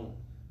hand on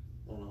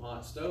a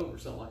hot stove or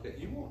something like that,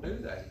 you won't do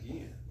that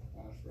again.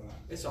 That's right.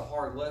 It's a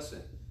hard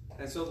lesson.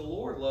 And so the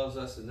Lord loves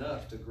us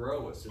enough to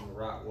grow us in the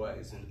right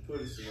ways and to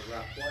put us in the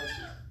right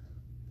places.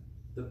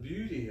 The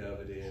beauty of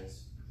it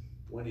is,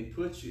 when He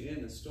puts you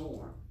in the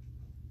storm,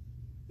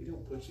 He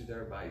don't put you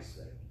there by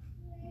yourself.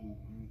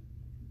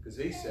 Because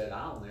He said,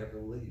 I'll never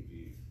leave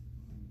you,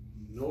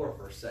 nor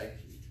forsake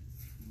you.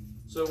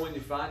 So when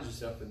you find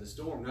yourself in the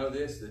storm, know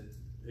this, that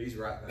He's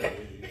right there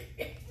with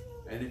you.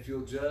 And if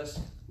you'll just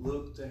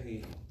look to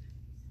Him,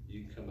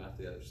 you can come out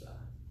the other side.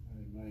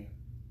 Amen.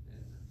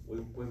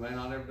 And we may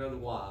not ever know the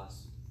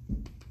whys.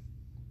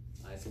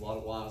 It's a lot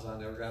of whys I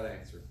never got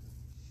answered.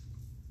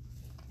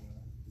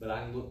 But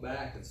I can look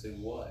back and see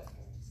what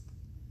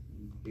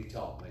He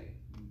taught me.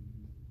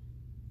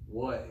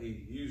 What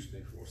He used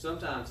me for.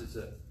 Sometimes it's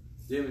a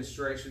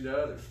demonstration to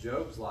others.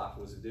 Job's life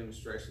was a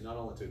demonstration not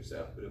only to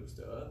himself, but it was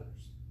to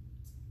others.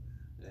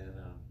 And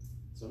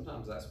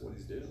sometimes that's what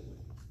He's doing with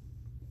you.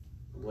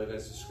 I believe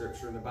that's the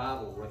scripture in the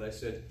Bible where they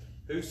said,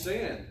 who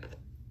sinned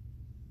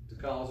to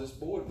cause this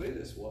boy to be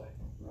this way?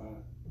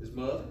 Right. His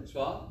mother, his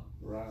father?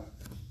 Right.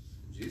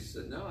 Jesus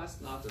said, no, that's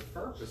not the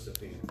purpose of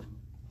Him.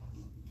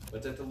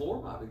 But that the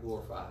Lord might be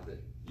glorified,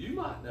 that you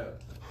might know.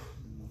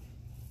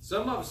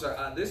 Some of us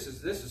are, this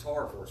is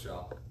hard for us,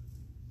 y'all.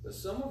 But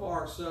some of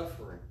our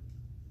suffering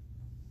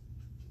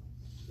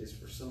is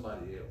for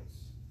somebody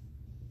else.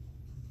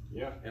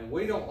 Yeah. And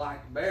we don't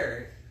like to bear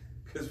it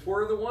because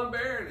we're the one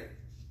bearing it.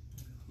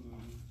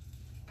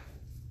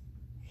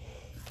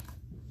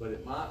 But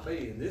it might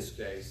be, in this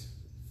case,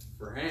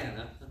 for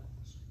Hannah,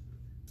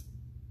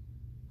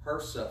 her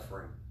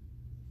suffering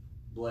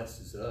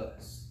blesses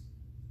us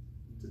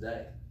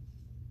today.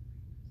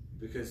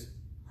 Because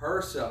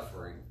her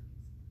suffering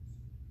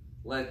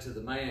led to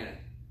the man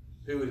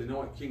who would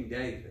anoint King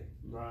David,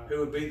 Right. who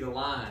would be the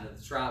lion of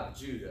the tribe of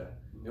Judah,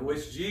 in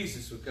which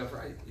Jesus would come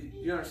from.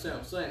 You understand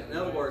what I'm saying? In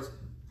other words,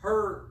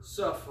 her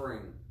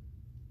suffering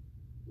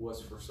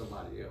was for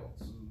somebody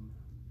else.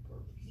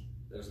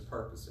 There's a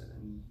purpose in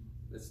it.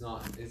 It's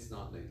not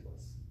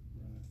needless.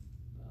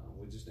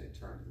 We just need to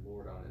turn to the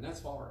Lord on it. And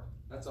that's hard.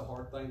 That's a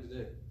hard thing to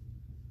do.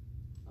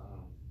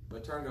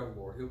 But turn to the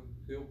Lord.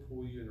 He'll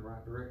pull you in the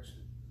right direction.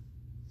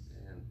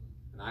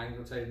 And I ain't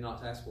going to tell you not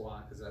to ask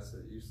why, because that's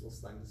a useless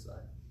thing to say.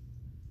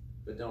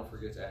 But don't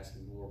forget to ask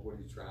Him, Lord, what are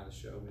you trying to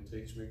show me,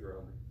 teach me, grow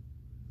me?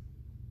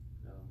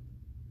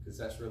 Because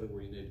that's really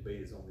where you need to be,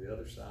 is on the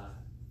other side.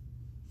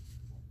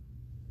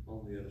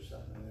 On the other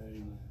side.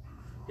 Amen.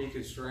 He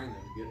could strain them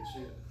to get the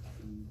ship.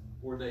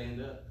 Where'd they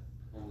end up?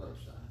 On the other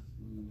side.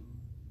 And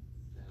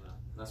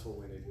that's where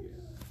we need to get.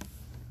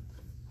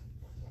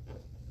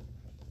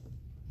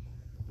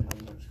 And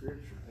in the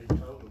scripture, He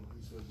told them,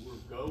 He said,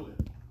 we're going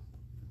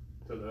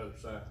to the other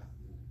side.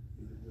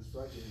 He said, just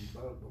like in the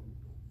boat, but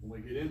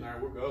when we get in there,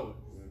 we're going.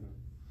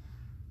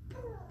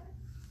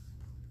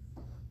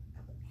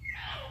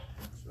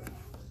 So,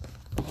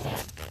 I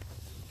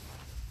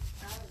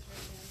was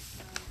reading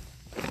from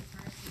 1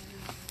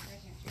 Samuel, the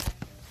 2nd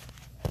chapter.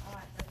 I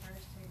like the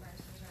first 2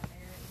 verses right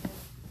there. It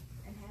says,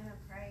 and Hannah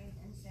prayed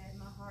and said,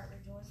 my heart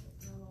rejoiceth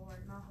in the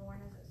Lord, my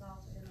horn is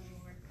exalted in the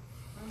Lord.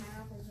 My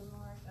mouth is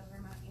enlarged over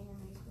my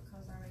enemies,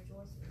 because I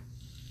rejoice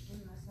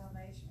in my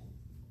salvation.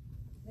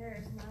 There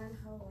is none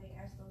holy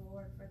as the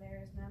Lord, for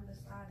there is none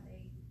beside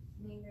thee,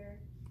 neither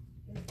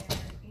is there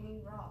any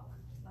rock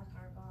like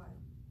our God.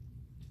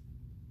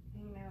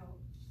 You know,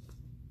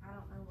 I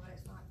don't know what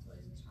it's like to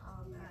lose a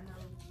child, but I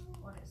know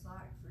what it's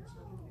like for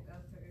children to go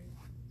through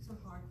some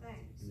hard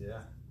things.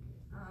 Yeah.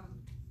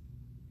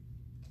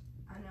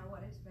 I know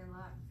what it's been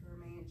like for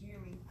me and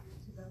Jeremy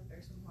to go through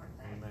some hard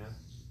things. Amen.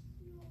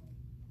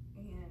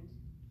 And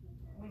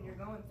when you're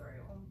going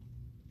through them,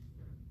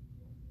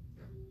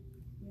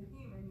 you're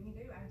human, you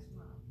do ask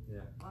why.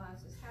 Yeah. Why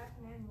is this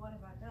happening? What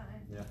have I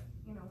done? Yeah.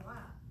 You know,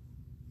 why?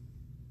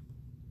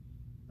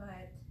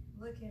 But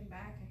looking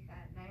back at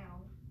that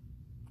now,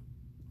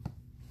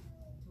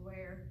 to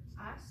where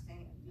I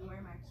stand and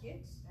where my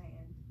kids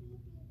stand,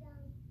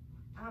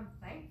 I'm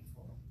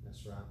thankful.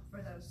 That's right.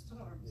 For those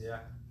storms. Yeah.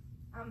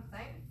 I'm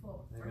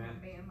thankful for Amen. Him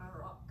being my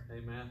rock.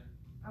 Amen.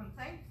 I'm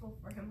thankful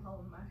for Him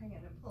holding my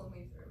hand and pulling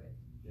me through it.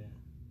 Yeah.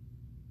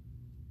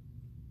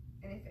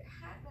 And if it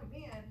hadn't have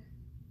been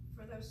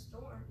for those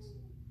storms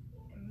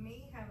and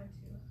me having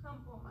to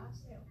humble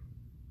myself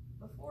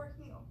before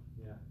Him,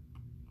 Yeah.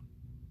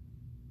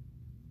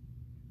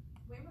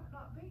 we might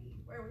not be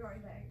where we are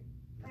today.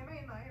 They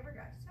may have not ever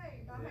got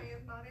saved. I may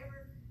have not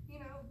ever,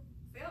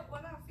 felt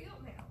what I feel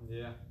now.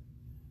 Yeah.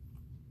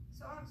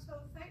 So I'm so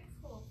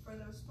thankful for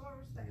those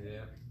storms that He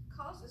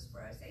causes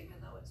for us, even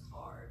though it's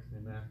hard.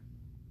 Amen.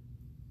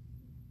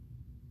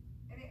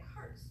 And it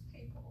hurts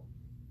people.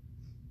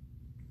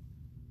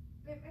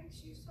 It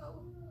makes you so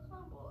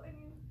humble, and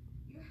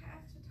you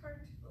have to turn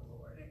to the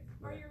Lord,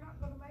 or you're not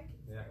going to make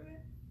it through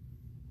it.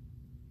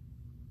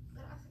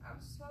 But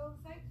I'm so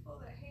thankful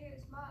that He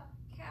is my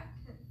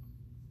captain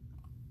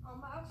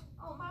on my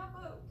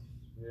boat.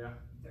 Yeah.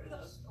 Through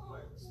those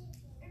storms,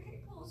 and He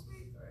pulls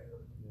me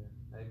through.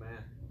 Yeah.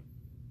 Amen.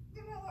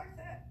 Like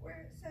that,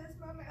 where it says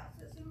my mouth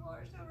is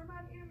enlarged over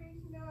my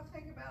enemies. I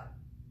think about,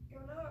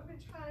 I've been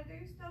trying to do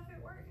stuff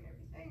at work and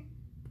everything.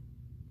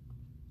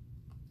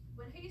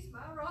 When He's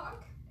my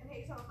rock and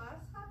He's on my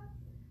side,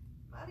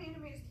 my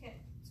enemies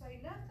can't say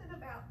nothing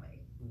about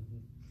me.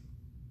 Mm-hmm.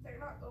 They're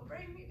not going to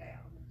bring me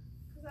down,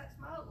 because that's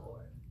my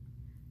Lord.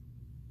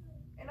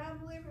 And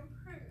I'm living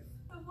proof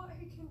of what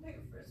He can do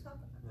for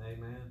somebody.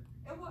 Amen.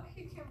 And what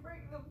He can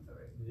bring them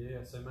through.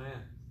 Yes,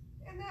 amen.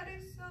 And that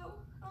is so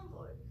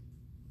humbling.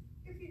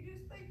 If you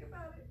just think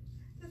about it,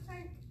 to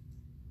think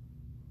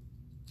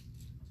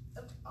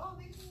of all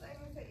these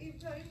things that you've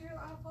done in your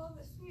life, all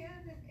the sin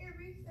and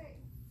everything,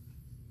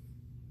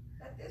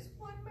 that this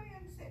one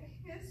man sent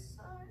his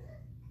son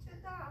to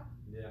die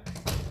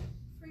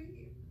for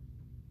you.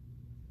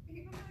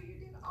 Even though you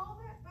did all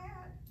that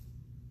bad,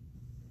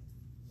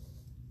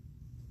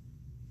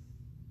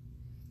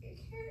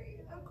 He carried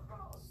a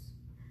cross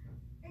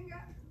and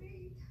got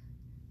beat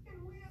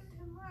and whipped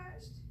and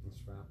lashed.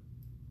 That's right.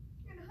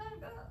 And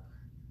hung up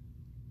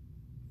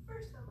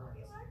for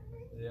somebody like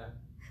me. Yeah.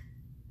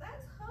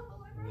 That's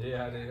humbling right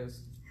Yeah, there. it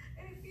is.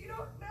 And if you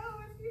don't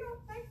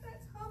think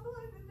that's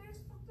humbling, then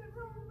there's something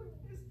wrong,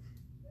 because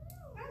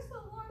that's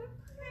a lot of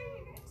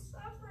pain and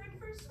suffering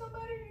for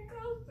somebody to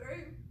go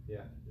through.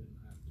 Yeah.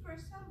 For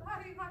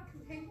somebody like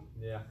me.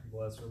 Yeah.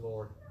 Bless her,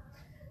 Lord.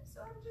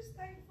 So I'm just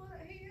thankful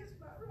that He is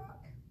my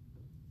rock,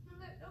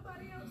 and that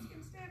nobody else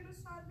can stand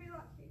beside me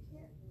like He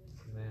can.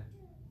 Amen.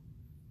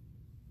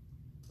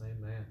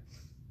 Amen.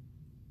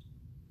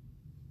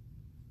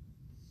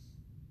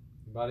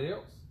 Anybody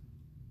else?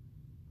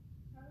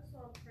 I just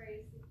want to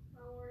praise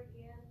my Lord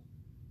again.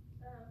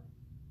 I've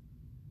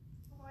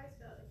always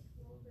felt a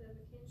little bit of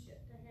a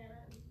kinship to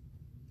Hannah. And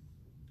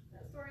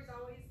that story's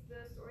always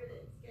the story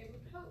that gave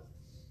me hope.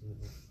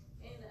 Mm-hmm.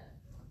 And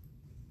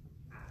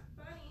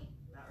funny,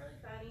 not really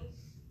funny,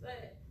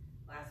 but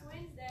last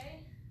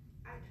Wednesday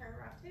I turned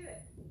right to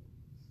it.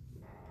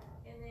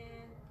 And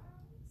then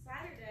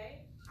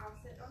Saturday I was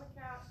sitting on the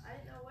couch. I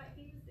didn't know what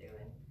he was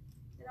doing.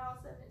 And all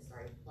of a sudden it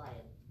started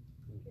playing,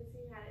 because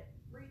he had it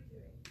read to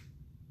it.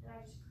 And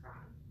I just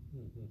cried.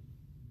 Mm-hmm.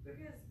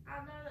 Because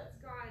I know that's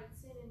God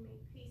sending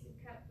me peace and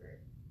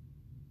comfort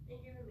and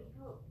giving me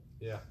hope.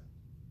 Yeah.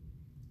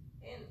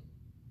 And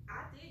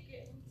I did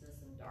get into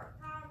some dark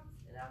times,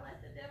 and I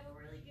let the devil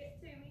really get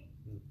to me.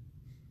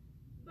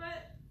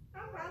 But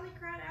I finally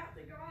cried out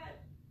to God,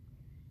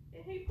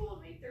 and He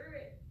pulled me through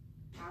it.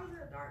 I was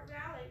in a dark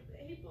valley,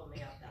 but He pulled me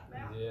up that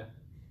mountain. Yeah.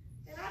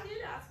 And I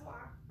did ask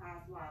why. I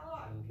asked why a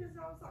lot, because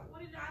I was like, what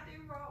did I do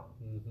wrong?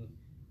 Mm-hmm.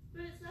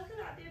 But it's nothing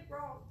I did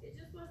wrong. It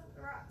just wasn't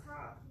the right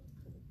time.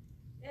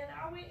 And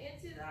I went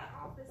into that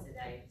office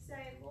today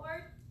saying,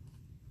 Lord,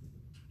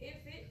 if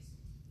it's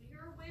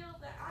your will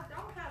that I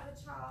don't have a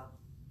child,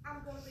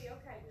 I'm going to be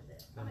okay with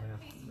it. I'm at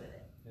peace with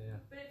it. Yeah.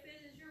 But if it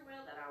is your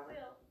will that I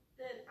will,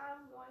 then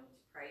I'm going to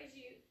praise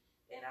you,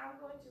 and I'm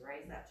going to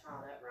raise that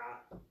child up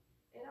right,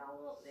 and I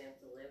want them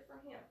to live for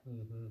Him.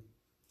 Mm-hmm.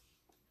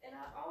 And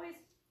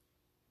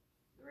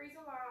the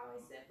reason why I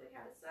always simply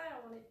had a son, I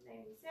wanted to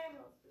name him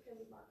Samuel, is because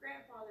of my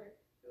grandfather,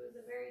 who was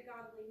a very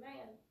godly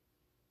man.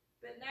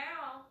 But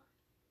now,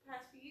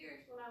 past few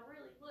years, when I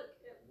really look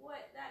at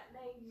what that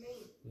name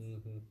means,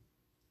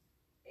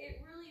 it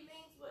really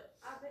means what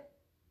I've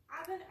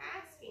been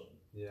asking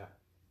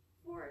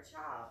for a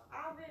child.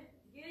 I've been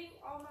getting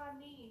on my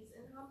knees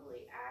and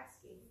humbly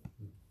asking.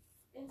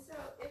 And so,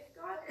 if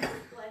God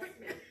does bless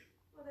me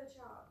with a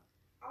child,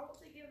 I want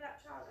to give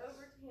that child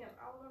over to Him.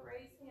 I want to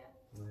raise him,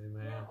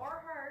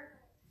 or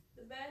her,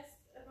 the best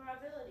of my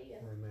ability.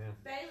 And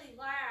Bailey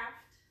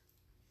laughed,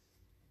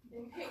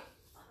 and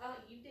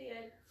you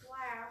did,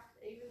 laughed,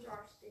 even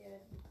Josh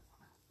did,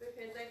 because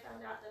they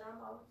found out that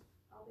I'll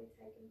be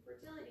taking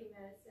fertility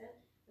medicine,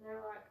 and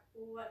they're like,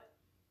 well, what?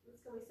 It's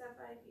going to be so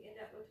funny if you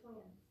end up with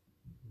twins.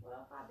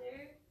 Well, if I do,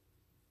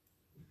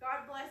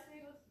 God bless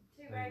me with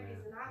 2 babies,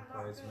 and I'm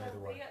not going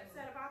to be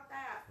upset about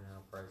that.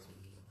 Yeah, praise Him.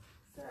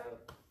 So,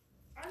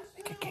 I just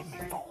really want to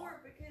praise the Lord,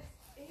 because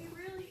He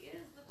really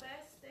is the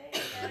best thing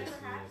that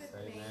ever happened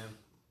to me.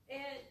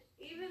 And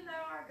even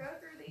though I go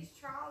through these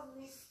trials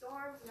and these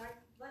storms, and I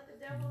let the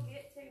devil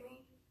get to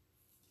me,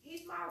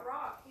 He's my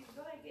rock. He's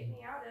going to get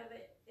me out of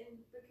it.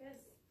 And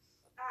because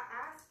I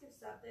ask of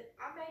something,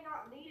 I may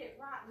not need it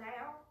right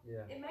now.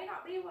 Yeah. It may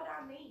not be what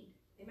I need.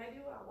 It may be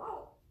what I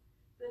want,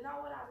 but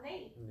not what I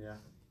need. Yeah.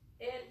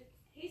 And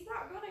He's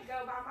not going to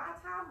go by my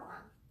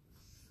timeline.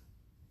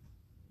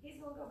 He's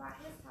gonna go by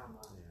His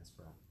timeline. Yeah, that's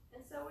right.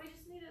 And so we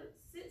just need to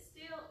sit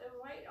still and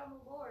wait on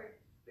the Lord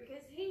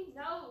because He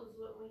knows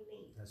what we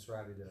need. That's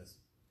right, He does.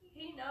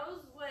 He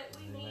knows what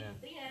we need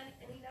Amen. then,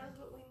 and He knows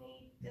what we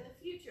need in the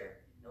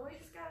future. And we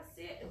just gotta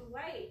sit and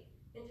wait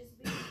and just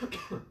be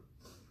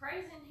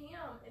praising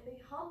Him and be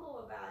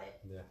humble about it.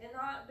 Yeah. And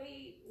not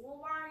be, well,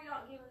 why are you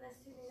not giving this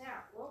to me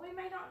now? Well, we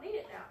may not need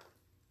it now.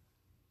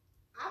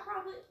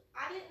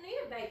 I didn't need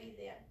a baby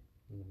then.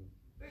 Mm-hmm.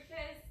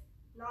 Because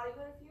not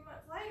even a few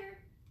months later,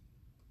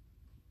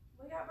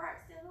 we got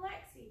Braxton and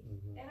Lexi.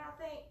 Mm-hmm. And I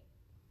think,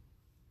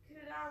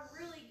 could I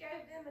really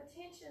give them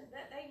attention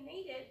that they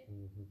needed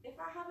Mm-hmm. if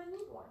I have a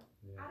newborn?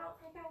 Yeah. I don't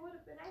think I would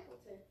have been able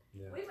to.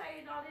 Yeah. We may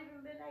not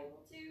even been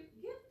able to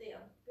get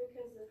them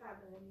because of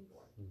having a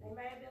newborn. Mm-hmm. They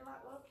may have been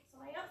like, well,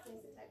 somebody else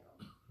needs to take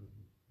them.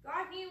 Mm-hmm.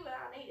 God knew what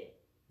I needed.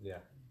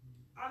 Yeah.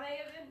 I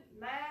may have been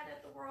mad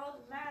at the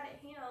world and mad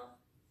at Him,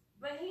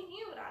 but He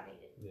knew what I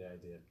needed. Yeah, I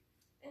did.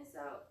 And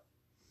so,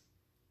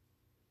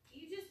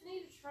 you just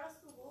need to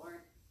trust the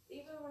Lord,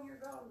 even when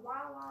you're going,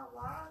 why?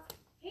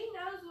 He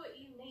knows what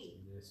you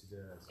need. Yes, He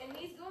does. And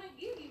He's going to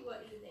give you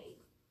what you need.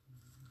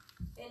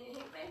 And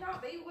it may not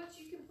be what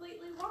you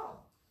completely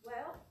want.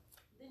 Well,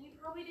 then you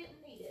probably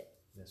didn't need it.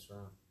 That's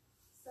right.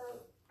 So,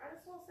 I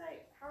just want to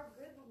say how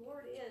good the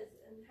Lord is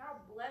and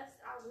how blessed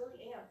I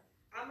really am.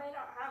 I may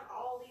not have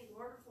all these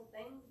wonderful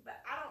things,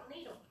 but I don't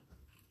need them.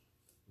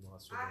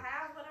 Bless her, I Lord.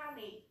 have what I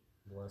need.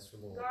 Bless her,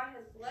 Lord. God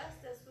has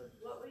blessed us with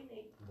what we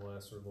need.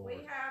 Bless her, Lord.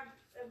 We have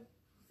a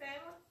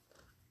family.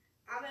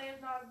 I may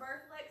have not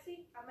birthed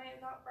Lexi. I may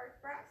have not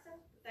birthed Braxton,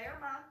 but they are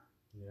mine.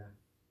 Yeah.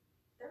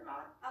 They're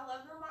mine. I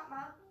love them like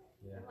mine.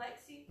 Yeah. And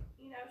Lexi,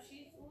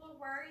 she's a little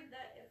worried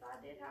that if I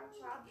did have a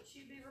child that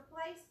she'd be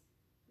replaced.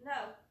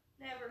 No,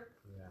 never.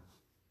 Yeah.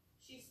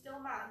 She's still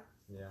mine.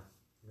 Yeah.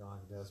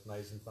 God does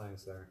amazing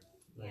things there.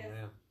 Yes.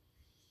 Amen.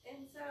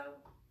 And so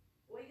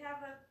we have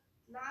a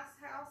nice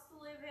house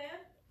to live in.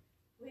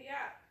 We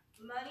got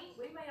money.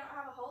 We may not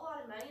have a whole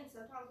lot of money, and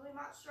sometimes we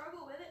might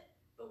struggle with it,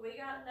 but we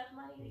got enough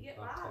money to get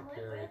by and I'll take live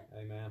care of with. it.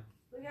 Amen.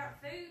 We got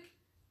food.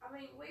 I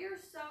mean, we are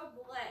so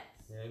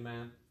blessed.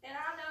 Amen. And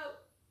I know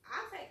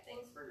I take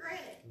things for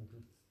granted,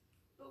 Mm-hmm.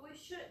 but we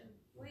shouldn't.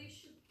 We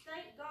should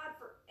thank God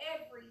for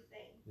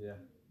everything Yeah.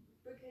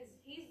 because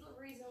He's the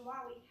reason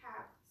why we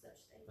have such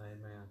things.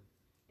 Amen.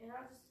 And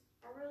I was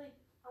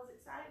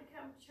excited to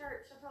come to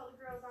church. I told the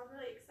girls I was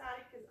really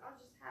excited because I was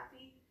just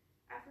happy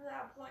after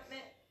that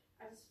appointment.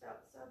 I just felt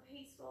so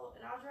peaceful,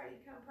 and I was ready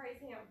to come praise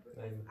Him because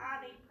Amen.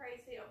 I need to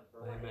praise Him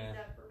for what He's Amen.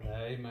 done for me.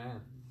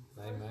 Amen.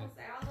 I just Amen. want to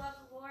say I love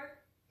the Lord,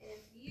 and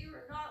if you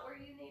are not where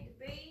you need to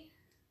be,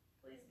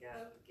 please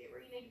go get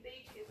where you need to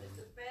be because it's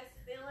the best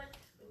feeling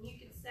when you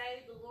can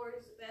say the Lord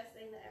is the best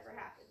thing that ever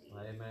happened to you.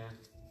 Amen.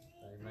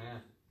 Amen.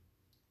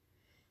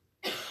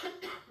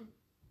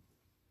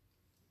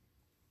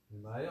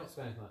 Anybody else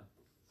got anything?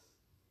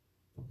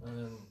 And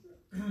then,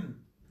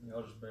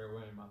 y'all just bear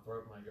with me, my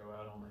throat may go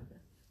out on me.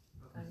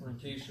 When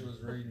Keisha was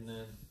reading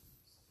in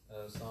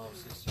Psalm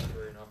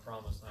 63, and I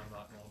promise I'm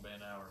not going to be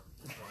an hour.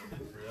 So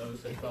for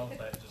those who thought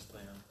that just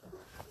then,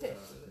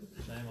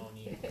 shame on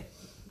you.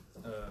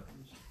 I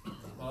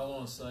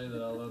want to say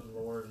that I love the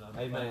Lord, and I'm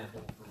Amen.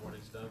 thankful for what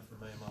He's done for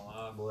me in my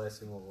life.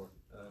 Bless Him, Lord.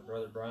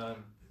 Brother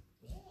Brian,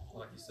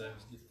 like you said,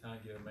 was kind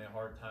of giving me a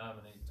hard time,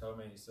 and he told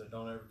me, he said,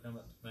 don't ever come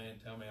up to me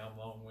and tell me I'm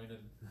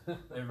long-winded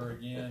ever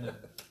again.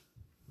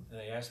 And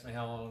he asked me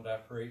how long did I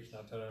preach, and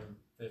I told him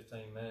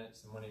 15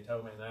 minutes, and when he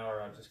told me an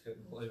hour, I just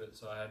couldn't believe it,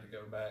 so I had to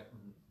go back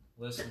and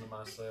listen to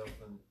myself,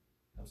 and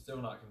I'm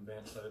still not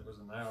convinced that it was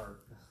an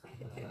hour,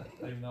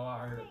 even though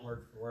I heard it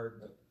word for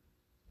word. But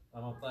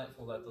I'm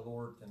thankful that the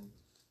Lord can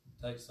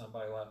take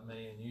somebody like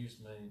me and use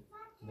me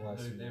to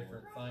do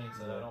different things,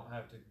 that I don't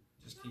have to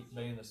just keep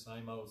being the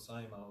same old,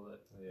 that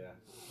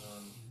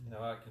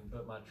I can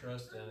put my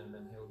trust in Him,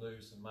 and He'll do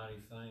some mighty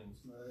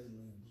things.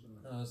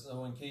 So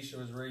when Keisha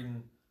was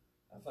reading,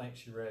 I think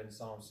she read in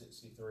Psalm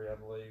 63, I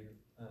believe,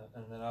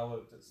 and then I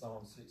looked at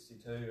Psalm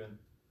 62 and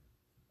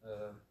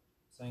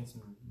seen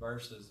some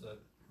verses that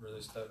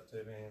really stuck to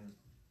me and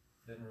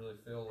didn't really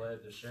feel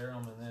led to share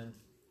them. And then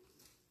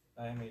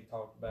Amy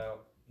talked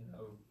about,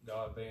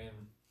 God being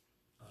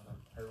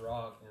her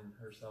rock and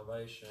her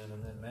salvation,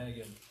 and then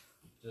Megan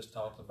just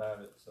talked about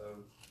it. So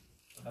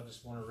I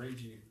just want to read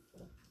you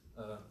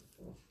a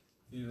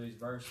few of these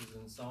verses.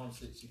 In Psalm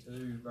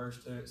 62, verse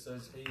 2, it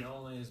says, He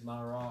only is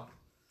my rock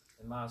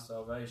and my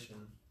salvation.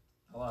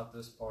 I like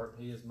this part.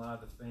 He is my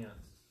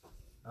defense.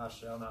 I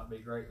shall not be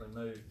greatly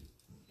moved.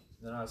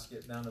 Then I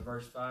skip down to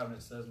verse 5, and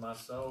it says, My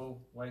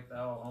soul, wait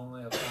thou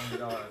only upon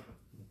God,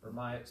 for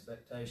my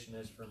expectation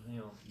is from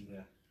Him.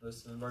 Yeah.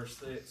 Listen to verse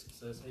 6. It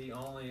says, He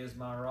only is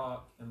my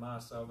rock and my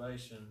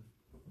salvation.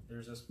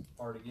 Here's this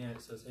part again.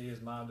 It says, He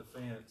is my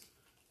defense.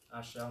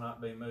 I shall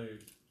not be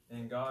moved.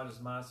 And God is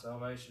my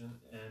salvation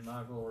and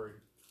my glory,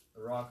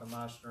 the rock of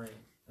my strength,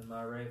 and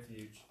my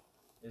refuge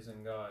is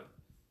in God.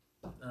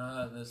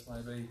 This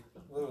may be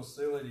a little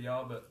silly to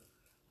y'all, but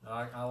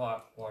I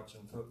like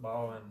watching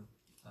football, and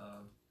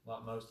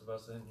like most of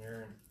us in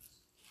here,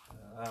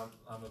 and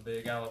I'm a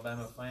big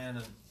Alabama fan,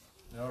 and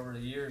over the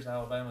years,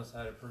 Alabama's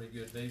had a pretty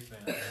good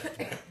defense.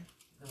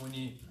 And when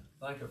you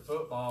think of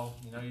football,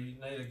 you need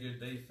a good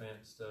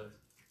defense to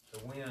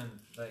win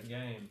that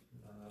game.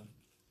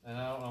 And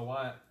I don't know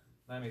why it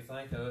made me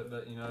think of it,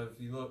 but if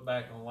you look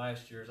back on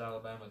last year's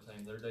Alabama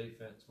team, their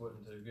defense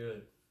wasn't too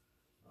good.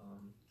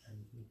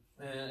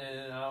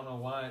 And I don't know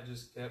why it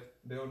just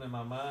kept building in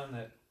my mind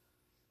that,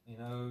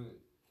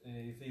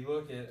 if you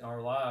look at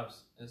our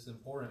lives, it's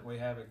important we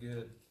have a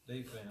good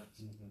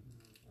defense.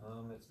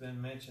 It's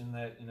been mentioned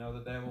that,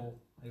 the devil,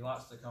 he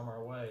likes to come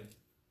our way.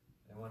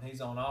 And when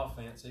he's on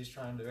offense, he's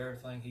trying to do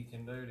everything he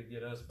can do to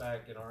get us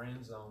back in our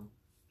end zone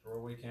to where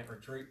we can't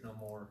retreat no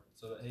more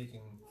so that he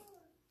can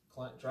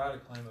try to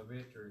claim a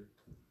victory.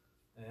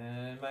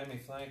 And it made me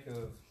think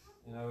of,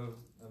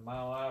 of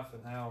my life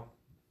and how,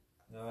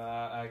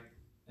 I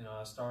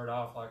started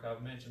off, like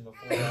I've mentioned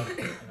before,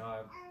 I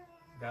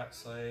got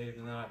saved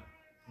and then I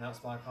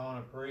announced my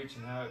calling to preach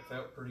and how it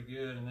felt pretty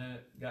good, and then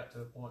it got to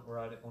a point where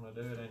I didn't want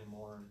to do it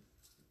anymore.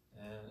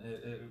 And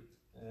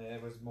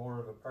it was more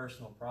of a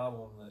personal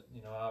problem that,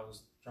 I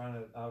was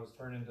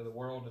turning to the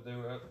world to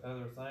do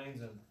other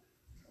things, and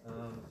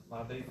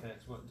my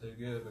defense wasn't too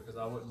good because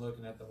I wasn't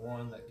looking at the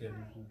one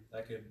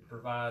that could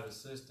provide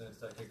assistance,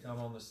 that could come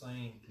on the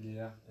scene.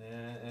 Yeah.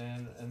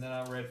 And then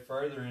I read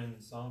further in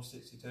Psalm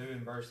 62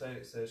 in verse 8,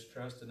 it says,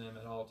 trust in him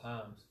at all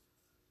times.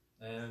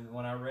 And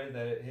when I read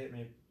that, it hit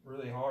me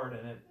really hard,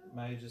 and it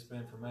may have just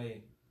been for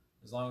me.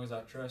 As long as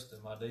I trust him,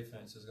 my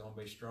defense is going to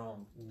be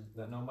strong.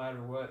 That no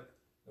matter what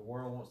the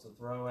world wants to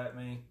throw at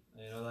me,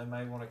 they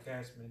may want to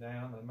cast me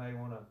down, they may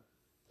want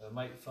to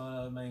make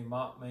fun of me,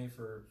 mock me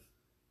for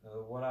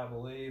what I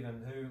believe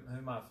and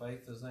who my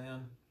faith is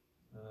in.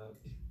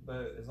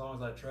 But as long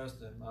as I trust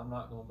him, I'm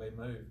not going to be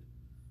moved.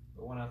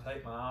 But when I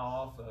take my eye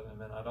off of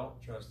him and I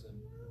don't trust him,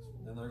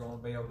 then they're going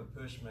to be able to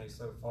push me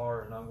so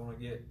far, and I'm going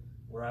to get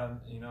where I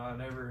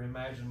never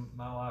imagined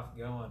my life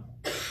going.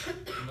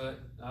 But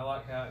I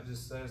like how it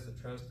just says to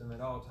trust him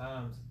at all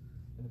times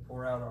and to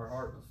pour out our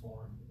heart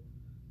before him.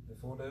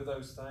 If we'll do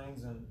those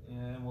things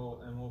and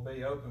we'll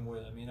be open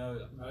with him,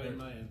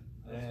 Amen.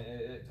 And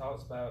it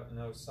talks about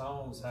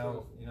Psalms,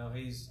 how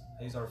he's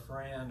our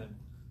friend,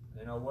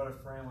 and what a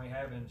friend we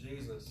have in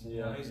Jesus.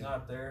 He's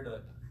not there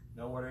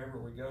to whatever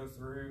we go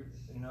through,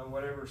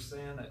 whatever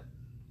sin that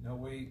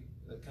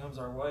that comes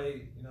our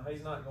way,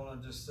 he's not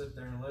going to just sit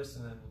there and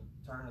listen and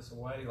turn us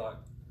away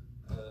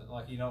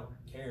like he don't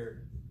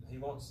care. He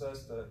wants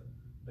us to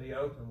be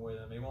open with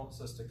him. He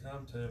wants us to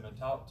come to him and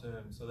talk to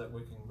him so that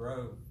we can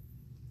grow.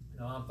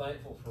 I'm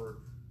thankful for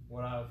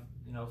what I've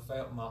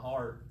felt in my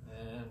heart,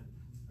 and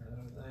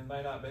it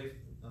may not be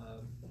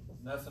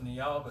nothing to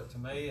y'all, but to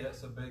me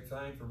that's a big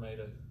thing for me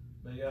to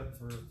be up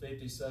for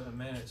 57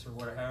 minutes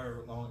or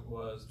however long it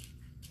was.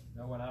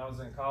 When I was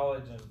in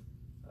college and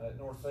at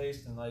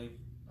Northeast, and they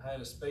had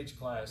a speech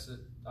class,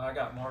 I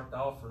got marked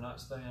off for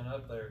not staying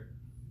up there.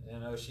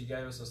 She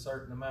gave us a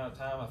certain amount of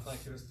time. I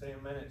think it was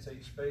 10 minutes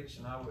each speech,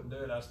 and I wouldn't do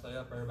it. I'd stay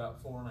up there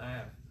about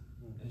 4.5,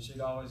 and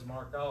she'd always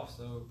mark off.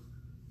 So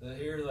to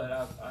hear that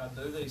I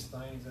do these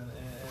things, and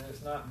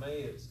it's not me,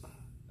 it's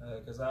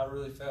because I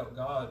really felt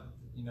God,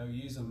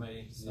 using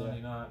me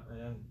Sunday night,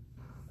 and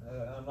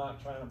I'm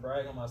not trying to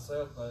brag on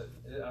myself, but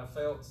I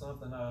felt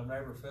something that I've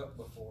never felt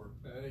before.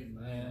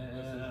 Amen.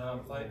 And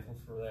I'm thankful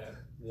for that.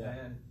 Yeah.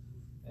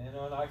 And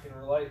I can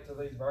relate to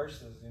these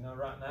verses.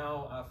 Right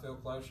now I feel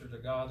closer to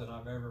God than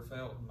I've ever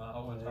felt in my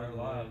whole entire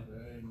life.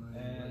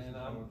 Amen. And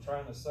I'm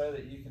trying to say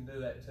that you can do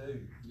that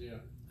too. Yeah.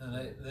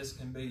 And this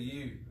can be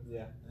you.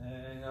 Yeah.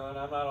 And and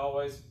I'm not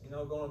always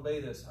going to be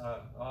this high.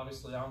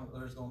 Obviously,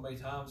 there's going to be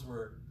times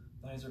where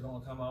things are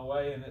going to come my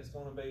way, and it's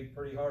going to be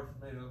pretty hard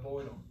for me to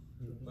avoid them.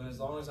 But as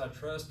long as I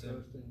trust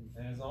him,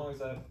 and as long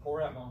as I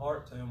pour out my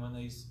heart to him when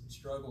these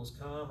struggles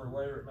come or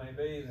whatever it may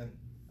be, then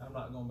I'm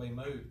not going to be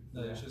moved.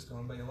 That it's just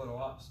going to be a little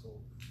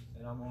obstacle,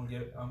 and I'm going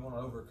to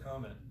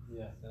overcome it.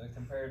 Yeah.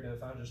 Compared to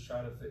if I just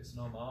try to fix it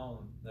on my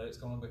own, that it's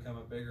going to become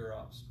a bigger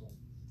obstacle.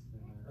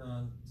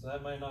 So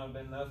that may not have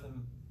been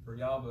nothing for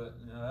y'all, but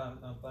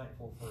I'm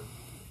thankful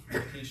for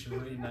Keisha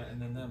reading that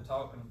and then them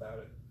talking about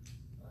it,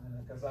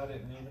 because I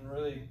didn't even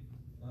really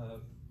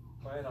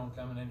plan on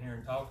coming in here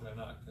and talking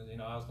tonight, because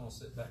I was going to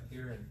sit back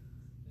here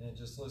and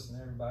just listen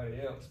to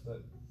everybody else,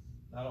 but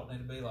I don't need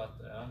to be like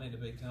that. I need to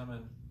be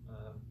coming,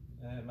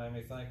 and it made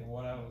me think of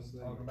what I was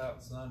talking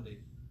about Sunday.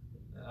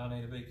 I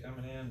need to be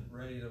coming in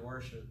ready to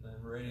worship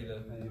and ready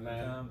to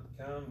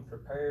come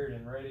prepared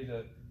and ready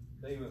to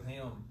be with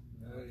him,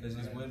 because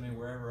he's with me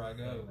wherever I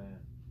go.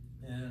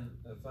 And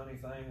the funny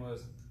thing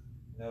was,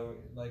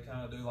 they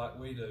kind of do like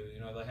we do.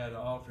 They had an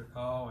altar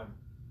call,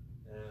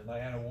 and they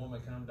had a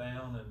woman come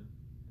down, and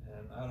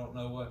I don't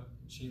know what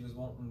she was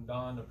wanting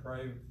Don to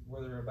pray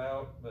with her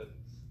about,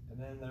 and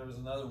then there was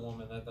another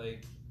woman that they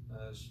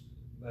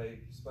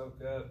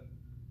spoke up.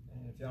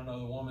 And if y'all know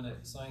the woman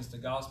that sings the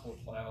Gospel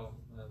Plow,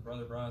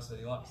 Brother Brian said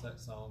he likes that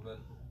song, but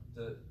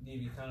to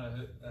give you kind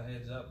of a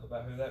heads up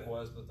about who that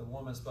was, but the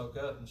woman spoke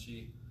up, and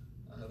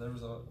there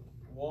was a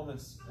woman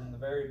in the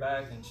very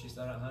back, and she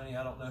said, honey,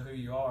 I don't know who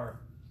you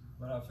are,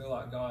 but I feel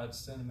like God's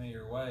sending me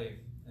your way.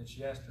 and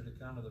she asked her to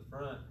come to the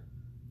front.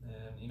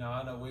 And, you know,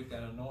 I know we've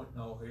got an anointing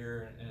oil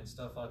here and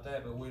stuff like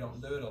that, but we don't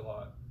do it a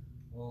lot.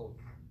 Well,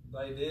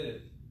 they did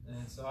it.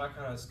 And so I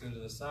kind of stood to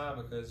the side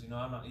because, you know,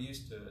 I'm not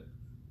used to it.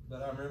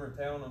 But I remember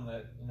telling them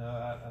that, you know,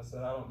 I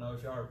said, I don't know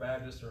if y'all are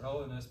Baptist or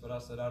Holiness, but I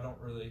said, that don't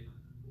really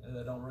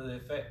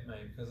affect me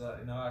because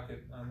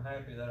I'm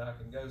happy that I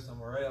can go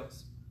somewhere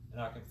else and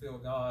I can feel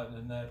God,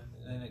 and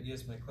it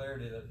gives me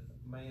clarity that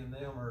me and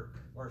them are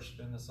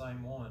worshiping the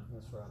same one.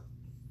 That's right.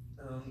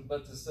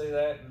 But to see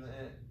that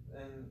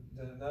and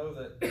to know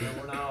that, you know,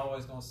 we're not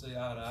always going to see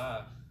eye to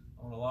eye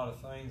on a lot of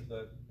things,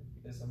 but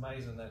it's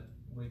amazing that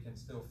we can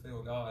still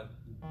feel God,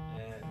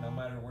 and no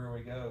matter where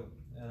we go.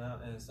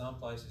 And in some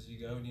places you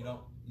go and you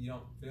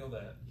don't feel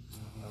that.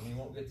 You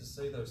won't get to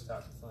see those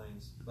types of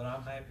things. But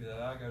I'm happy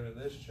that I go to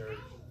this church,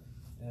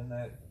 and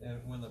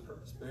when the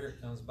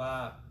Spirit comes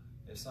by,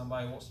 if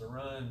somebody wants to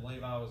run,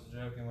 Levi was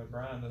joking with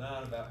Brian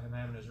tonight about him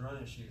having his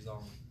running shoes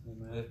on.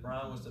 If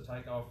Brian was to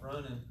take off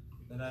running,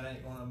 then that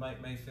ain't going to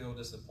make me feel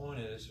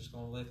disappointed. It's just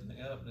going to lift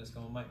me up, and it's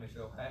going to make me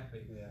feel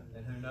happy. Yeah.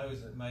 And who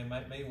knows, it may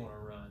make me want to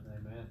run.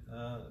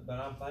 Amen. But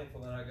I'm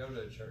thankful that I go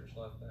to a church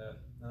like that,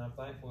 and I'm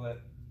thankful that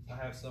I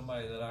have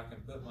somebody that I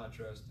can put my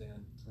trust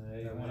in.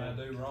 Amen. That when I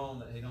do wrong,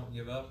 that he don't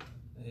give up,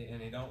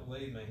 and he don't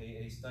leave me.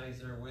 He stays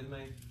there with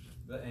me,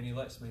 and he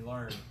lets me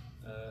learn.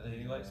 And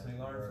he lets me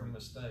learn from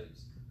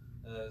mistakes,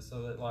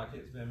 so that, like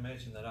it's been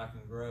mentioned, that I can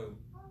grow.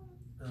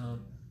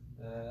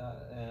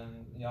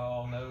 And y'all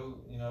all know,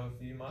 you know, a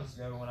few months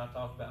ago when I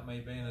talked about me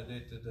being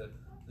addicted to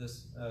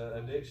this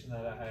addiction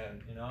that I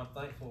had, you know, I'm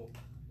thankful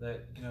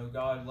that, you know,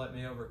 God let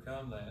me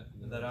overcome that,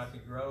 and that I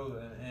could grow.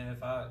 And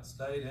if I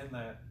stayed in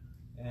that,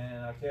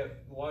 and I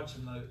kept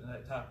watching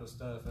that type of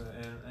stuff,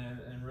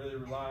 and really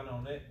relying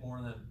on it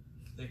more than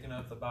picking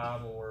up the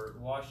Bible or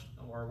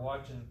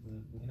watching,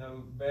 you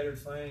know, better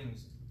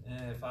things.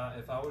 And if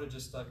I would have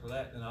just stuck with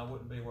that, then I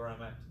wouldn't be where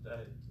I'm at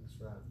today.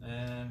 That's right.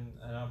 And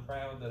I'm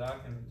proud that I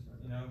can,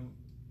 you know,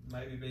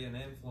 maybe be an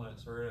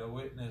influence or a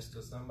witness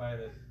to somebody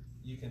that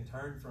you can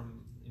turn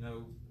from, you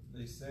know,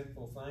 these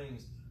sinful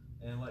things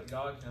and let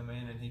God come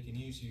in and He can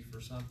use you for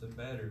something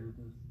better.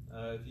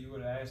 If you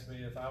would have asked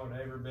me if I would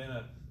have ever been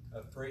a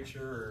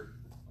preacher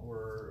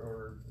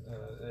or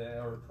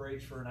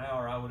preach for an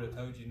hour, I would have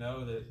told you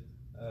no, that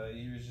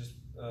you was just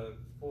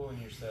fooling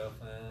yourself,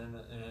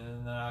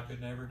 and that I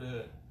could never do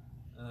it.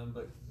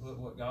 But look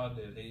what God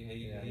did.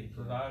 He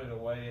provided a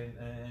way,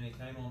 and He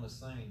came on the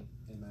scene.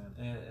 Amen.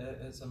 And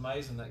it's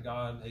amazing that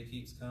God, He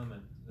keeps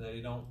coming. That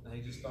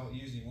He just don't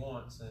use you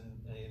once and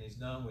He's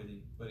done with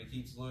you, but He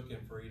keeps looking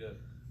for you to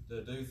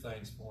do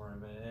things for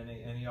Him,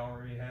 and He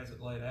already has it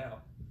laid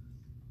out.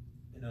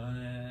 You know,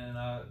 and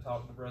I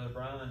talked to Brother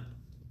Brian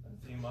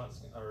a few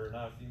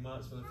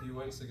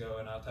weeks ago,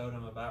 and I told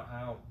him about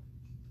how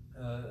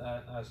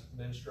I've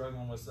been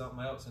struggling with something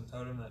else, and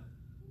told him that,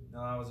 you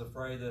know, I was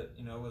afraid that,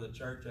 you know, with the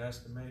church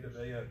asking me to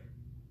be a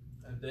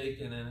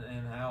deacon,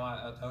 and how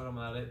I told him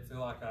I didn't feel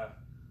like I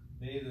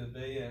needed to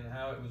be, and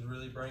how it was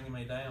really bringing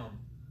me down.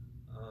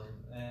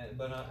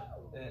 But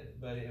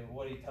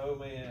what he told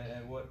me,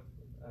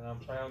 and I'm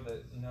proud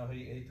that, you know,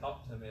 he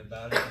talked to me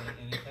about it,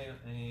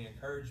 and he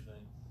encouraged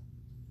me.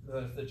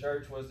 But if the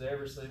church was to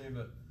ever see me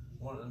but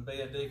wanting to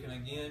be a deacon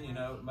again, you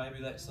know, maybe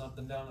that's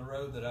something down the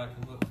road that I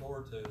can look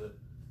forward to. That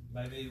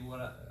maybe what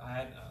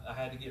I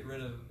had to get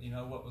rid of, you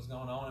know, what was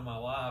going on in my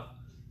life,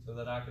 so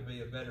that I could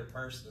be a better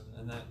person,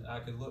 and that I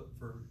could look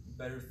for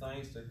better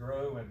things to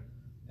grow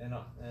and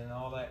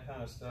all that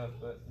kind of stuff.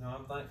 But, you know,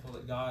 I'm thankful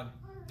that God,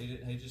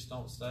 He just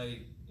don't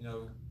stay, you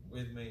know,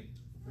 with me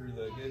through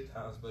the good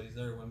times, but He's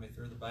there with me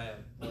through the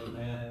bad.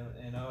 And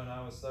you know, and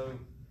I was so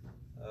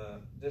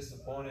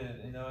disappointed,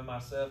 you know, in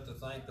myself to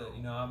think that,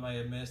 you know, I may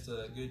have missed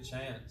a good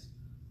chance.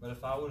 But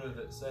if I would have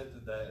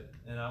accepted that,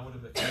 and I would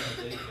have become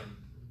a deacon,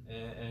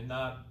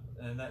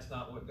 and that's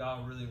not what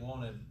God really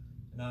wanted.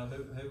 You know,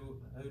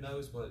 who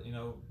knows what, you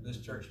know, this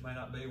church may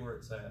not be where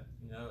it's at,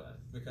 you know,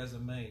 because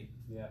of me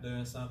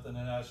doing something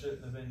that I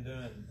shouldn't have been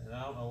doing, and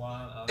I don't know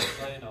why I'm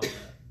saying all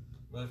that.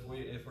 But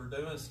if we're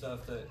doing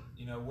stuff that,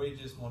 you know, we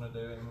just want to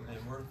do,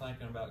 and we're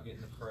thinking about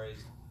getting the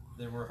praise,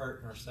 then we're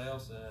hurting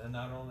ourselves, and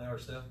not only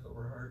ourselves, but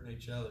we're hurting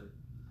each other.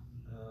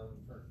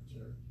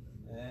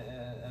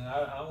 And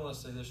I want to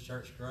see this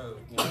church grow.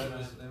 You know,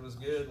 it was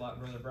good, like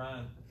Brother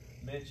Brian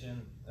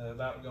mentioned,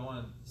 about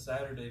going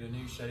Saturday to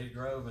New Shady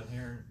Grove and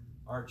hearing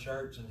our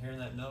church and hearing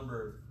that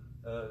number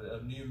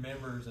of new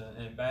members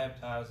and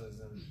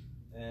baptizes,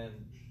 and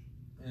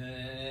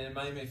it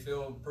made me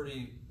feel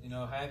pretty, you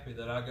know, happy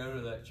that I go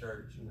to that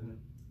church,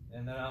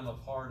 and that I'm a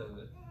part of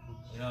it.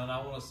 You know, and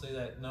I want to see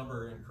that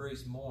number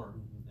increase more.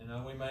 You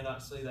know, we may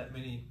not see that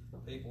many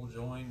people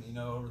join, you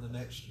know, over the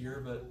next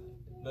year, but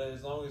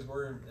as long as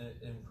we're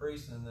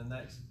increasing, then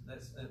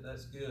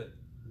that's good.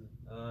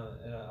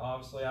 And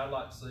obviously, I'd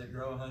like to see it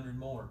grow 100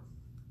 more,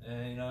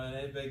 and you know, and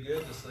it'd be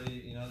good to see,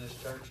 you know, this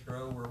church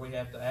grow where we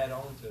have to add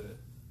on to it.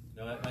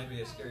 You know, that may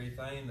be a scary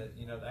thing, that,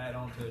 you know, to add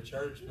on to a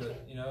church,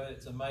 but you know,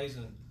 it's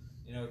amazing,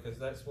 You know, because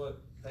that's what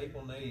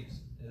people need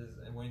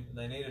and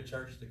they need a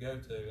church to go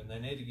to, and they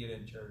need to get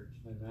in church.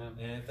 Amen.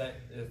 And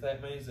if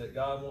that means that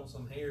God wants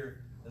them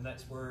here, then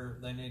that's where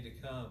they need to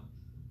come.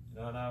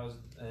 You know,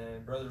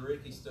 and Brother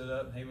Ricky stood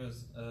up and he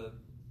was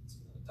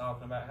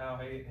talking about how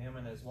him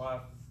and his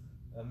wife,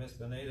 Miss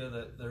Benita,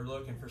 that they're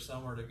looking for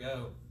somewhere to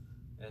go.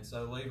 And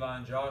so Levi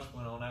and Josh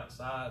went on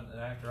outside,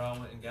 and after I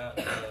went and got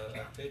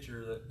a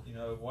picture that, you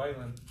know, of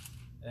Waylon,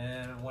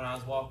 and when I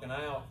was walking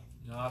out,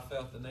 you know, I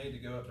felt the need to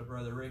go up to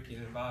Brother Ricky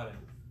and invite him.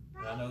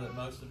 And I know that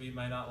most of you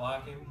may not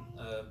like him,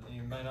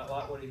 you may not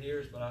like what he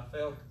hears, but I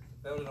felt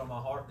it on my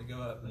heart to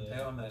go up and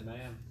tell him that,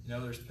 you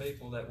know, there's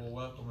people that will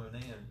welcome him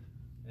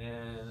in.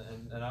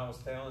 And I was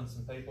telling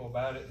some people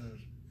about it, and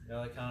you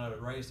know, they kind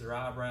of raised their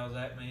eyebrows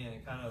at me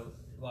and kind of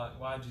like,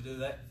 why'd you do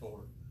that for?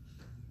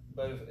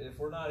 But if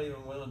we're not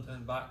even willing to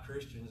invite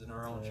Christians in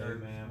our own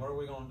church, what are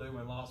we going to do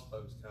when lost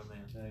folks come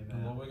in?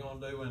 Amen. What are we going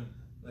to do when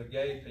the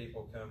gay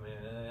people come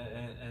in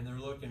and they're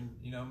looking,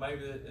 you know,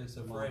 maybe it's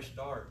a fresh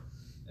start,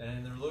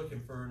 and they're looking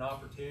for an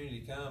opportunity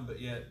to come, but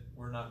yet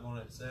we're not going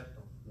to accept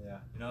them. Yeah.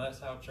 You know, that's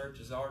how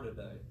churches are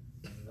today.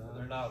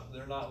 They're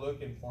not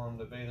looking for them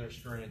to be their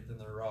strength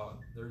and their rock.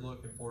 They're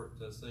looking for it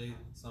to see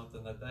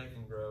something that they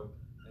can grow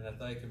and that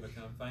they can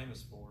become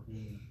famous for.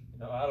 You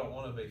know, I don't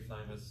want to be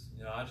famous.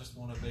 You know, I just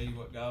want to be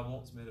what God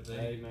wants me to be.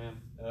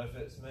 Amen. If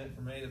it's meant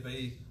for me to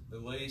be the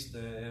least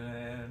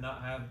and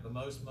not have the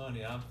most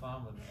money, I'm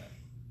fine with that.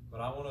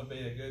 But I want to be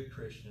a good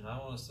Christian. I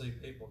want to see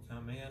people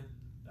come in,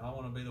 and I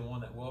want to be the one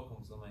that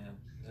welcomes them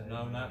in, and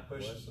not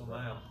pushes them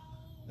out.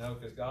 You know,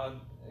 because God,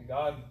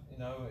 you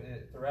know,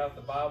 throughout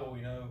the Bible,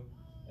 you know,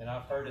 and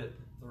I've heard it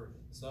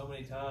so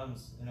many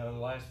times, you know, the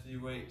last few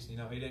weeks, you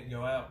know, He didn't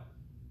go out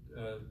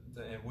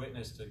and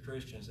witness to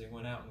Christians. He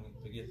went out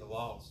to get the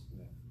lost.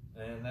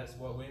 And that's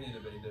what we need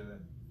to be doing.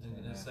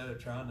 And instead of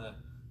trying to,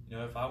 you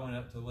know, if I went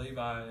up to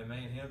Levi and me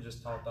and him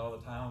just talked all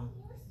the time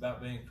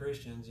about being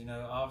Christians, you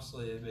know,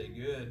 obviously it'd be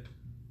good.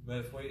 But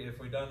if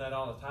we done that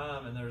all the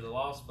time and there's a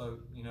lost folk,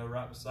 you know,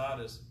 right beside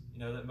us, you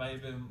know, that may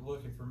have been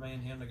looking for me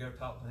and him to go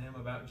talk to him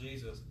about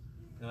Jesus,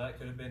 you know, that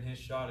could have been his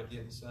shot at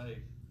getting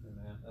saved.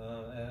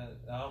 And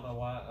I don't know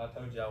why I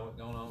told you I wasn't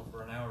going on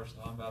for an hour,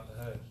 so I'm about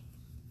to hush.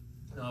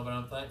 No, but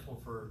I'm thankful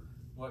for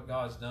what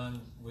God's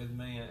done with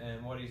me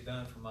and what He's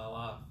done for my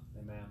life.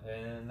 Amen.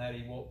 And that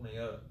He woke me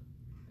up.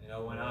 You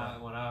know, when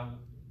I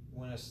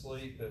went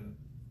asleep and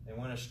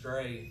went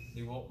astray,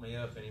 He woke me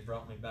up and He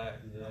brought me back.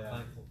 Yeah. I'm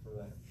thankful for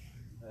that.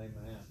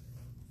 Amen.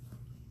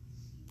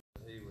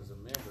 He was a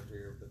member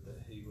here, but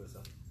that he was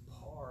a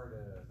part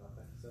of, I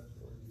think that's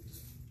what he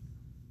was.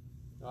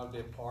 I've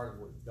been part of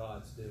what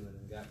God's doing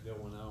and got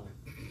going on.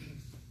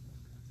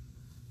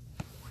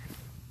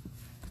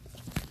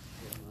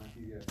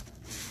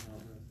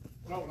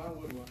 No, I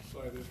would like to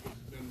say this, because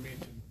it's been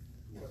mentioned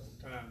a couple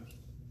of times.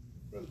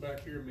 Brother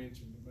back here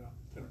mentioned about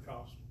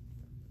Pentecostal.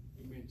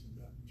 He mentioned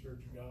about the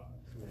Church of God.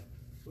 Yeah.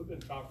 We've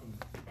been talking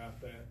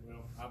about that.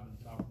 Well, I've been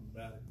talking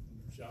about it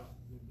in the shop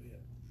a little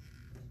bit.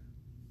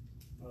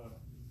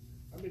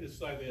 Let me just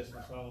say this,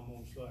 that's all I'm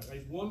going to say.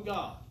 There's one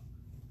God.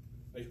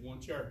 There's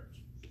one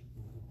church.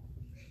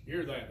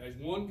 Hear that. There's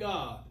one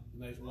God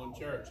and there's one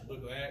church. The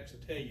book of Acts will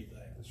tell you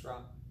that. That's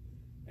right.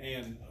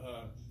 And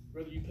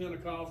whether you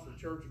Pentecostal,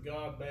 Church of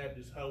God,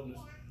 Baptist, Holiness,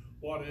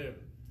 whatever,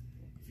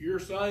 if you're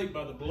saved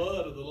by the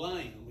blood of the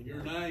Lamb, and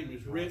your name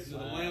is written in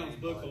the Lamb's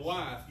Book of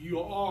Life,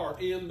 you are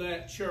in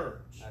that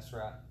church. That's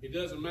right. It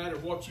doesn't matter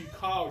what you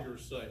call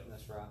yourself.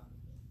 That's right.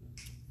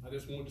 I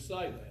just wanted to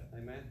say that.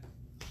 Amen.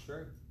 It's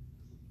true.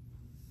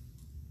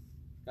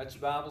 Got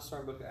your Bible,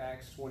 starting book of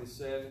Acts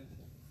 27.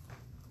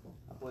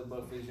 I believe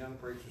both these young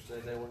preachers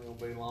said they weren't going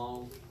to be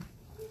long.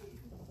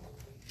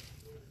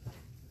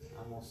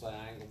 I'm going to say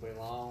I ain't going to be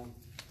long.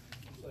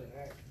 Say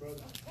Acts,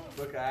 brother.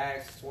 Book of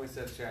Acts,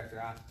 27th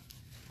chapter.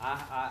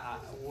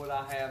 What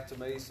I have to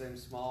me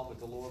seems small, but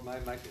the Lord may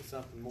make it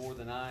something more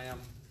than I am.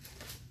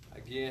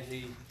 Again,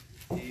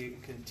 He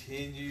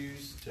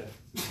continues to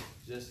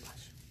just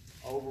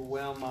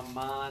overwhelm my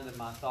mind and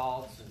my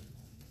thoughts, and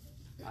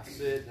I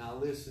sit and I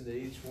listen to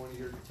each one of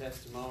your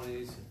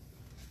testimonies. And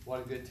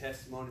what a good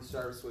testimony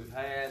service we've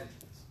had.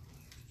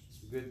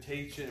 Some good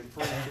teaching and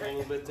preaching a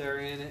little bit there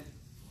in it.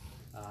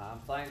 I'm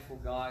thankful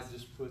God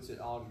just puts it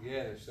all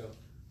together. So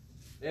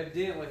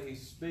evidently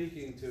He's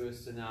speaking to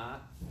us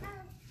tonight,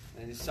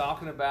 and He's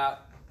talking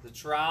about the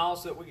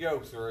trials that we go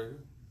through,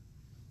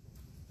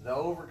 the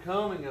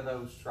overcoming of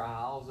those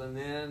trials, and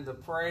then the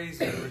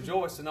praise and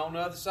rejoicing on the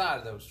other side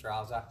of those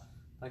trials. I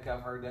think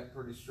I've heard that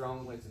pretty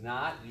strongly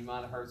tonight. You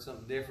might have heard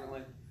something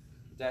differently,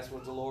 but that's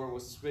what the Lord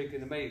was speaking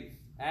to me.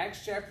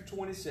 Acts chapter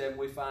 27,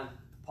 we find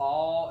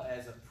Paul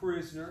as a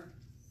prisoner,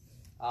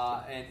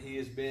 and he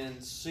has been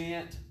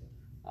sent.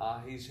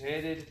 He's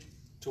headed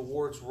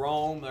towards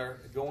Rome. They're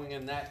going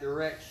in that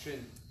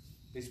direction.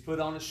 He's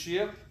put on a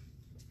ship,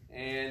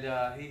 and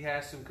he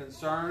has some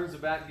concerns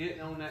about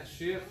getting on that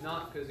ship,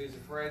 not because he's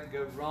afraid to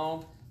go to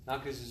Rome,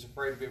 not because he's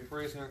afraid to be a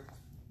prisoner,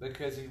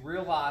 because he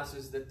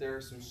realizes that there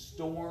are some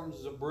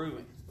storms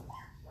brewing.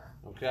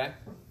 Okay?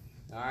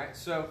 All right,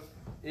 so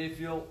if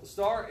you'll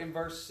start in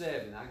verse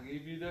 7, I'll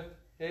give you the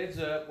heads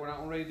up. We're not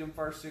going to read them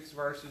first 6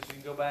 verses. You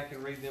can go back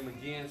and read them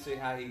again, see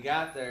how he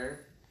got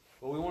there.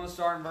 But we want to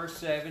start in verse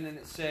 7, and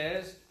it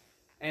says,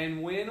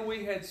 "And when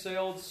we had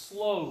sailed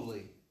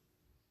slowly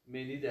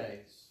many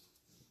days."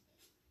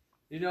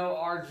 You know,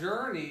 our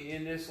journey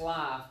in this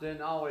life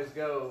doesn't always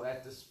go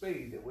at the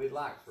speed that we'd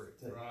like for it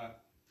to. Right.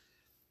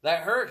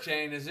 That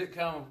hurricane, as it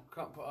come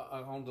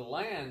on the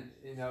land,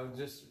 you know,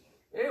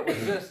 it was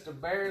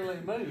just barely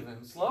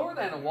moving. Slower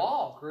than a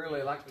walk,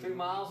 really, like 2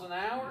 miles an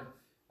hour.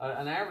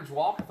 An average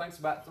walk, I think, is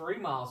about 3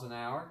 miles an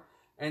hour.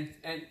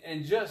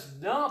 And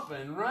just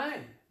dumping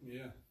rain.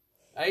 Yeah.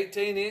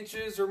 18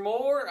 inches or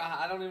more.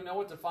 I don't even know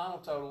what the final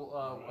total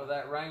of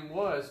that rain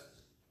was.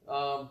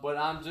 But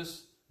I'm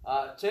just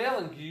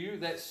telling you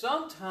that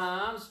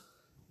sometimes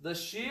the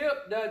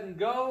ship doesn't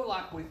go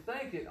like we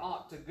think it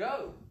ought to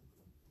go.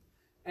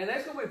 And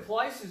there's going to be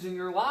places in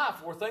your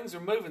life where things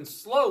are moving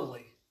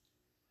slowly.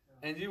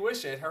 And you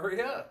wish they'd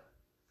hurry up.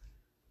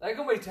 There's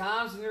going to be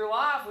times in your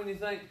life when you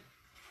think,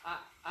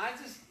 I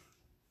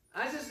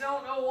just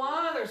don't know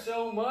why there's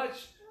so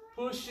much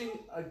pushing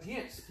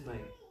against me.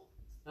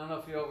 I don't know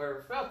if you've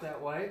ever felt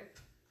that way.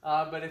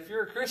 But if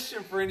you're a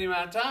Christian for any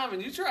amount of time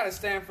and you try to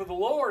stand for the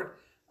Lord,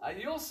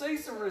 you'll see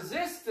some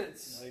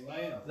resistance.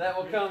 Amen. That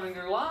will come in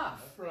your life.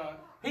 That's right.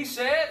 He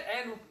said,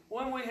 "And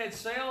when we had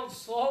sailed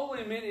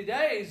slowly many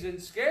days, and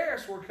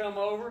scarce were come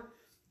over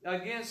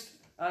against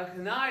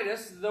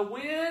Cnidus, the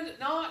wind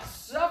not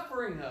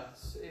suffering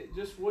us," it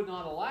just would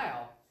not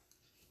allow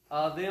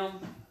them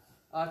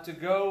to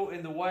go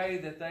in the way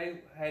that they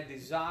had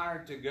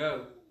desired to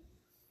go.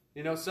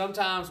 You know,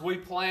 sometimes we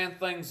plan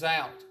things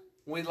out.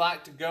 We'd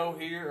like to go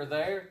here or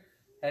there.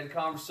 Had a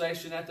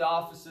conversation at the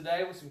office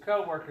today with some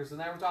coworkers, and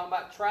they were talking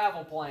about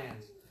travel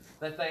plans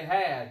that they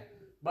had.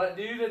 But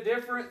due to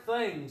different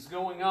things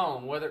going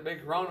on, whether it be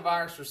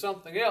coronavirus or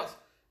something else,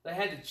 they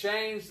had to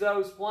change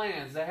those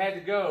plans. They had to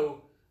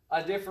go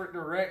a different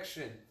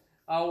direction.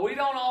 We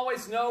don't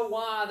always know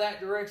why that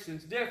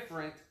direction's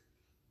different,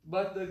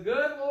 but the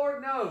good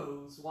Lord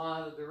knows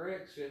why the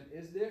direction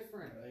is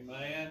different.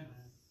 Amen.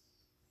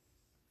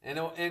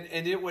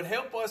 And it would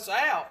help us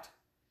out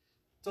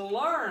to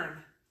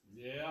learn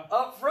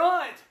up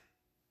front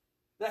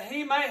that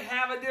He may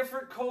have a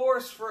different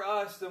course for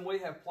us than we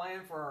have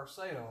planned for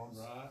ourselves.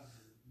 Right.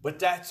 But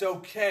that's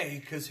okay,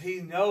 because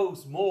He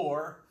knows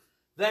more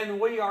than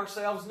we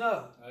ourselves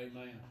know.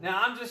 Amen.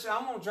 Now, I'm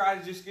going to try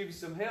to just give you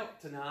some help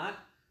tonight,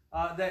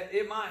 that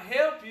it might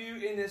help you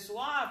in this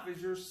life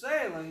as you're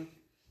sailing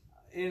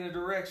in a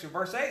direction.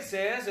 Verse 8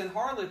 says, "And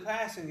hardly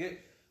passing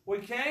it, we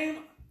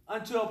came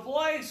unto a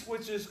place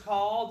which is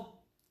called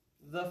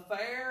the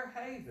Fair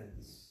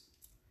Havens.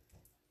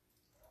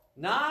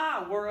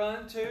 Nigh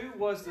whereunto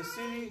was the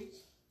city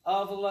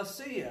of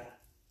Lasea.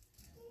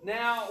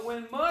 Now,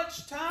 when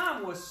much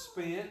time was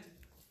spent,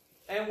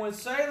 and when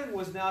sailing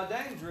was now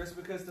dangerous,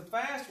 because the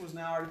fast was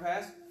now already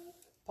past,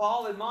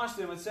 Paul admonished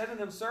them and said to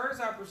them, Sirs,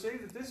 I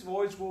perceive that this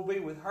voyage will be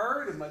with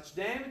hurt and much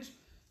damage,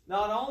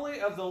 not only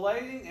of the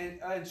lading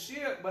and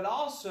ship, but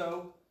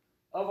also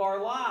of our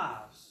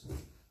lives.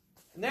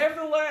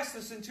 Nevertheless,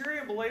 the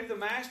centurion believed the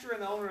master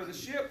and the owner of the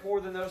ship more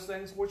than those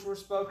things which were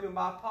spoken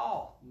by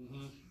Paul."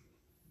 Mm-hmm.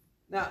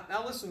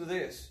 Now listen to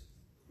this.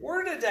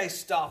 Where did they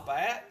stop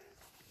at?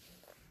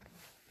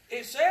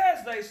 It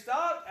says they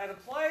stopped at a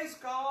place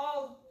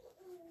called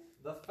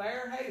the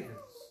Fair Havens.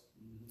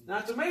 Mm-hmm. Now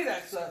to me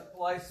that's a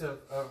place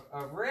of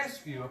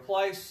rescue, a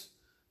place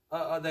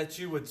that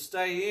you would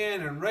stay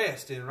in and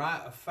rest in,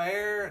 right? A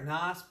fair,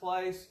 nice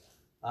place.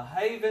 A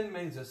haven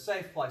means a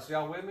safe place.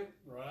 Y'all with me?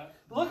 Right.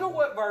 Look at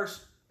what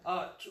verse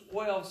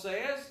 12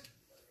 says.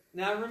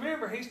 Now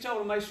remember, he's told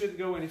them they shouldn't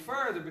go any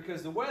further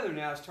because the weather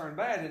now has turned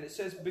bad. And it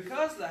says,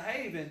 because the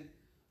haven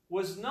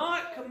was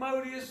not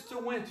commodious to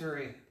winter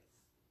in.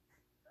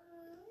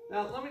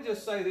 Now let me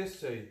just say this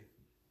to you.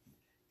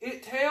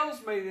 It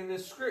tells me in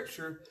this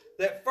scripture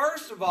that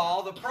first of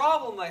all, the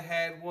problem they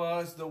had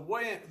was the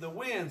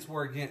winds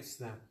were against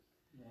them.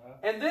 Right.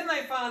 And then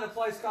they find a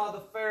place called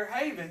the Fair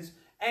Havens.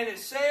 And it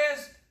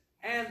says,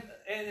 and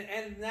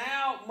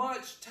now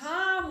much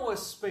time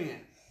was spent.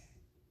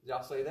 Did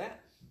y'all see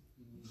that?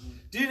 Mm-hmm.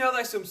 Do you know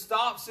there's some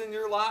stops in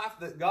your life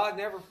that God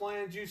never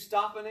planned you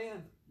stopping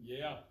in?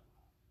 Yeah.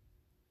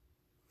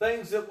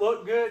 Things that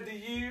look good to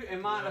you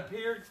and might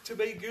appear to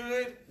be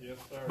good. Yes,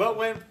 sir. But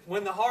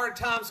when the hard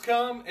times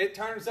come, it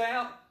turns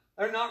out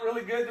they're not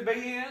really good to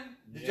be in.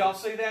 Did y'all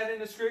see that in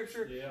the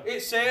scripture? Yeah.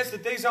 It says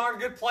that these aren't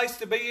a good place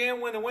to be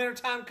in when the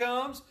wintertime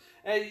comes.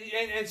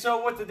 And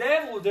so what the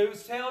devil will do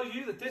is tell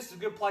you that this is a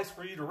good place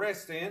for you to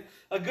rest in,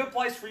 a good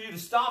place for you to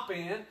stop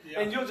in,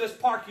 and you'll just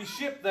park your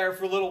ship there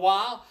for a little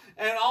while,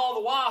 and all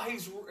the while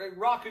he's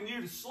rocking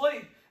you to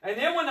sleep. And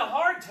then when the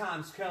hard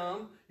times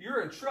come,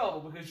 you're in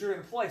trouble because you're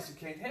in a place that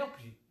can't help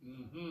you.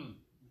 Mm-hmm.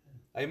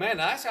 Amen.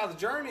 That's how the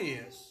journey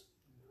is.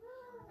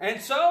 And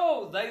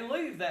so they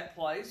leave that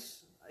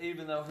place,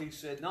 even though he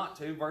said not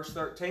to. Verse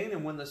 13,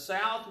 "And when the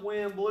south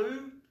wind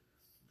blew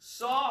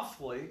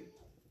softly,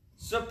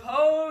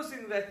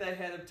 supposing that they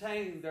had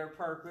obtained their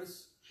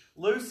purpose,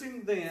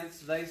 Loosing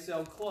thence, they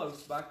sailed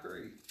close by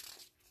Crete.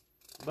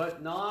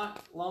 But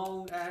not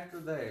long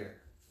after there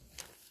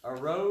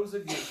arose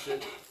against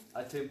it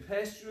a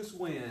tempestuous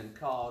wind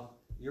called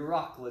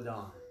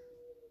Euroclydon.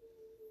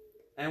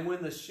 And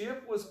when the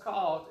ship was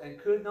caught and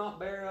could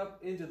not bear up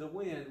into the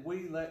wind,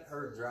 we let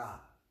her drive.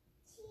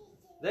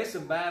 There's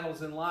some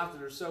battles in life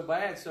that are so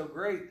bad, so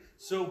great,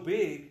 so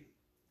big,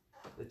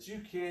 that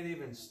you can't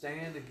even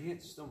stand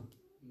against them.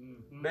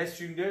 Mm-hmm. Best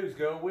you can do is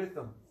go with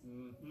them.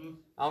 Mm-hmm.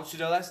 I want you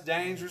to know that's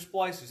dangerous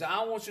places.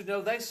 I want you to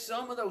know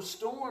some of those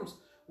storms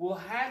will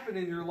happen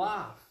in your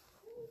life.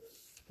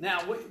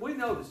 Now, we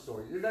know the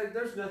story.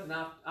 There's nothing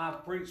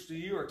I've preached to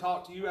you or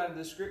taught to you out of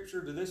this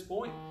scripture to this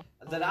point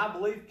that I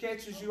believe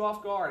catches you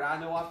off guard. I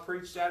know I've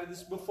preached out of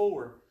this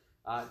before.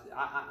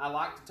 I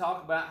like to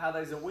talk about how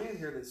there's a wind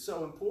here that's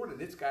so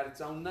important. It's got its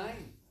own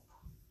name.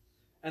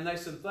 And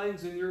there's some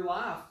things in your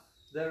life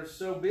that are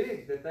so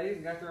big that they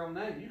even got their own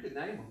name. You could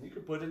name them. You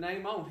could put a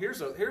name on.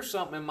 Here's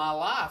something in my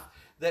life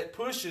that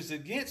pushes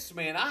against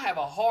me, and I have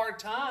a hard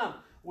time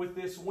with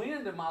this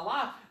wind in my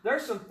life.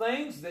 There's some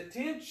things that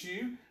tempt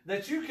you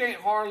that you can't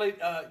hardly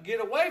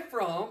get away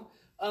from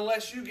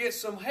unless you get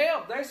some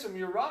help. There's some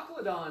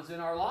Euroclydons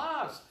in our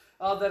lives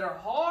that are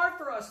hard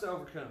for us to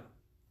overcome.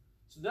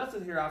 So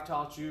nothing here I've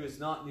taught you is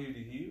not new to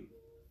you.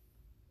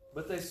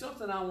 But there's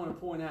something I want to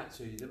point out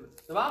to you.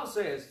 The Bible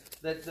says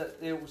that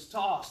it was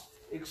tossed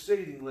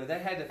exceedingly. They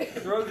had to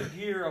throw the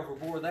gear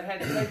overboard. They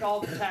had to take all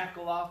the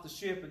tackle off the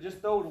ship and just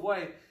throw it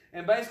away.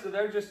 And basically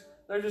they're just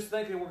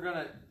thinking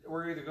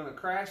we're either gonna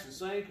crash and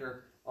sink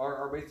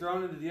or be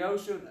thrown into the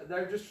ocean.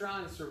 They're just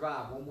trying to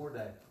survive one more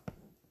day.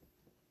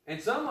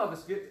 And some of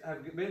us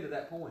have been to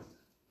that point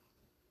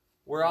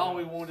where all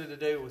we wanted to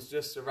do was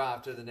just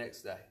survive to the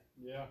next day.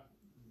 Yeah.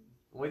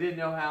 We didn't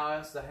know how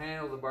else to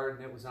handle the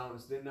burden that was on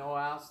us. Didn't know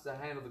how else to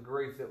handle the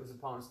grief that was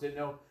upon us. Didn't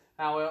know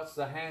how else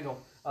to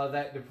handle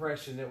that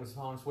depression that was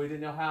upon us. We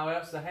didn't know how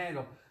else to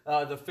handle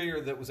the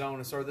fear that was on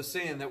us or the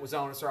sin that was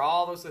on us or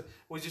all those things.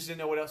 We just didn't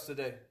know what else to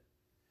do.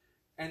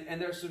 And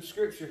there's some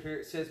scripture here.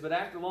 It says, but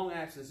after long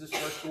absence, this is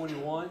verse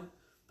 21,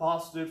 Paul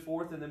stood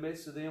forth in the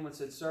midst of them and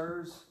said,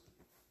 Sirs,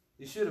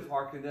 you should have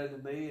hearkened unto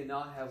me and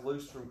not have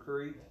loosed from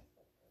Crete,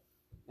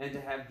 and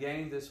to have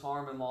gained this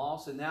harm and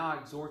loss. And now I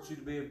exhort you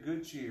to be of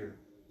good cheer.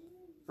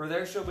 For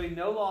there shall be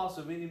no loss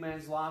of any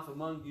man's life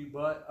among you,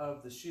 but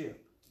of the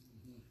ship.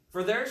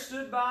 For there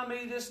stood by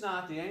me this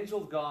night the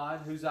angel of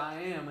God, whose I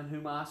am and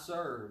whom I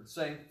serve,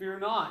 saying, Fear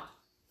not,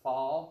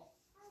 Paul,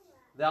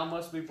 thou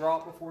must be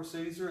brought before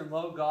Caesar, and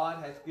lo,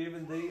 God hath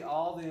given thee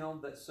all them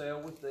that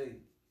sail with thee.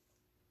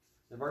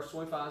 And verse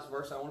 25 is the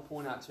verse I want to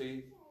point out to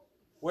you.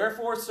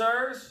 Wherefore,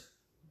 sirs,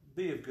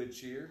 be of good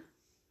cheer,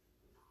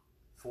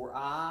 for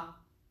I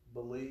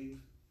believe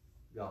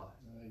God.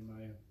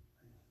 Amen.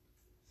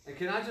 And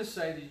can I just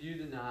say to you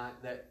tonight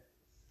that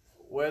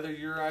whether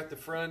you're at the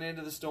front end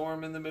of the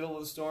storm, in the middle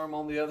of the storm,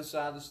 on the other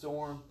side of the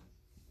storm,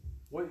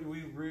 what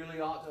we really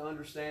ought to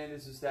understand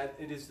is that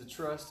it is the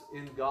trust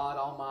in God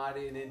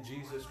Almighty and in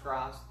Jesus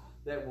Christ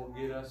that will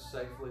get us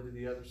safely to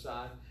the other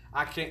side.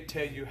 I can't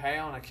tell you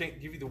how, and I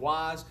can't give you the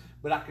whys,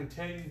 but I can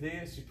tell you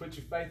this. You put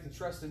your faith and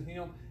trust in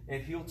Him,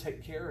 and He'll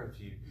take care of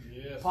you.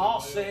 Yes,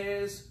 Paul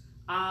says,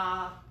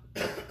 I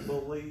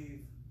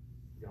believe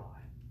God.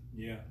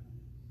 Yeah.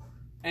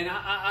 And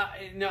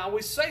now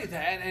we say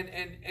that, and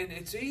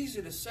it's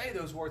easy to say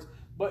those words,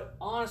 but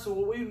honestly,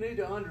 what we need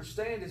to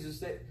understand is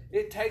that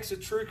it takes a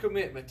true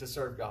commitment to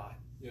serve God.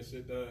 Yes,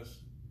 it does.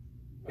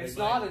 It's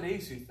Amen. not an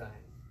easy thing.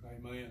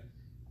 Amen.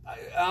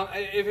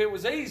 If it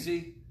was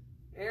easy,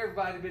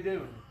 everybody would be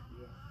doing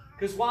it.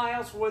 Because why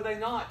else would they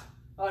not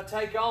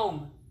take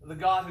on the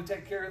God who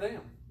takes care of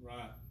them?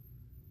 Right.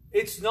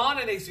 It's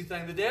not an easy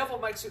thing. The devil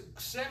makes it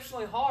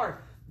exceptionally hard.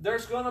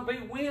 There's going to be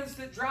winds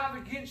that drive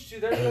against you.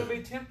 There's going to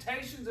be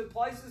temptations and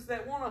places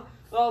that want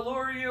to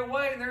lure you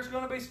away. And there's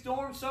going to be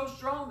storms so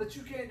strong that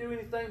you can't do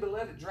anything but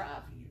let it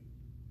drive you.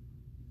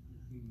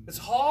 It's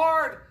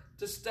hard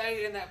to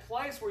stay in that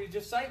place where you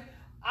just say,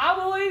 I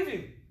believe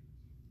Him.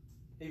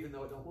 Even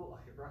though it don't look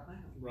like it right now.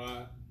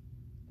 Right.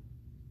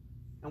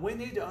 And we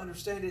need to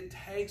understand it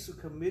takes a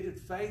committed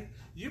faith.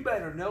 You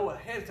better know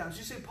ahead of time.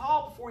 You see,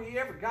 Paul, before he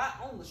ever got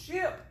on the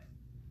ship,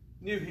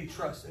 knew who he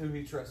trusted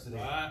in.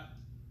 Right.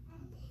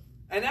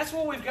 And that's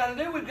what we've got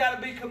to do. We've got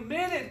to be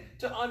committed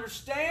to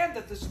understand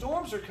that the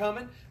storms are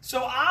coming.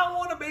 So I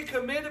want to be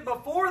committed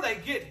before they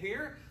get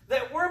here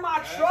that where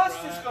my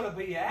trust is going to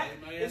be at,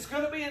 it's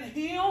going to be in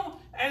Him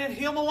and in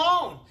Him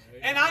alone.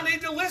 Amen. And I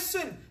need to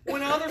listen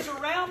when others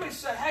around me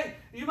say, hey,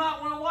 you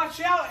might want to watch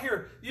out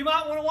here. You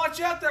might want to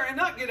watch out there and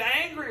not get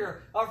angry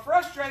or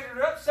frustrated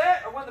or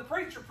upset. Or when the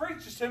preacher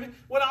preaches to me,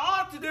 what I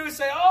ought to do is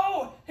say,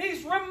 oh,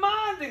 he's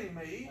reminding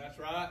me. That's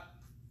right.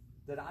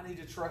 That I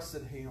need to trust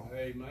in Him.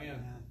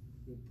 Amen.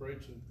 Good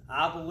preaching.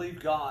 I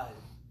believe God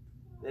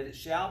that it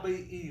shall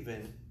be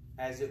even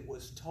as it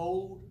was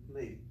told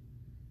me.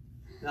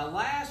 Now,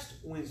 last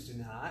Wednesday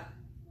night,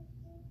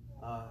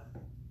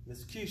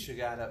 Miss Keisha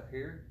got up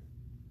here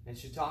and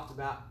she talked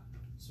about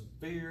some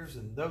fears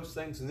and those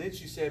things, and then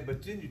she said,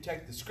 but then you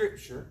take the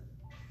scripture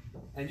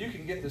And you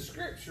can get the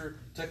scripture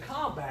to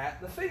combat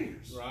the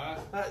fears. Right.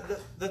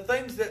 The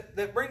things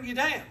that bring you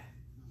down.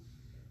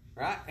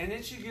 Right? And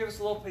then she gives us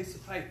a little piece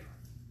of paper.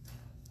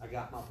 I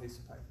got my piece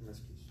of paper, Miss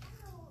Keisha.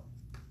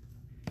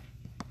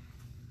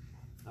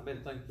 I've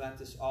been thinking about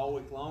this all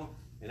week long,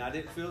 and I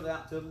didn't fill it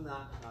out till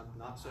tonight. I'm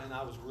not saying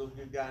I was a real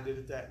good guy and did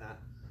it that night.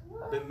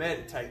 I've been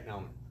meditating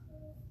on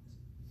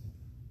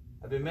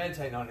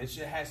it.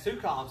 It has 2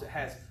 columns. It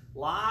has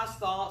lies,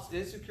 thoughts,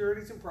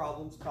 insecurities, and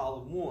problems,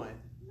 column 1.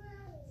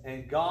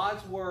 And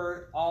God's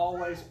Word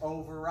always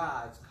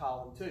overrides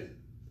column 2.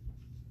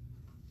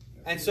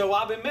 And so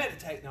I've been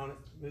meditating on it,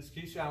 Miss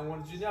Keisha. I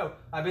wanted you to know.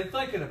 I've been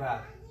thinking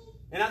about it.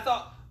 And I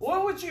thought,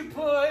 what would you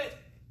put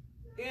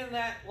in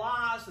that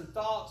lies and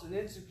thoughts and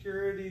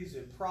insecurities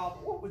and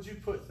problems? What would you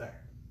put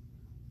there?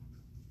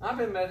 I've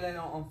been meditating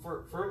on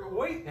for a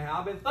week now.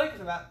 I've been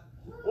thinking about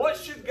what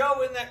should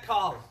go in that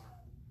column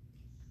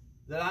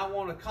that I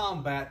want to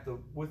combat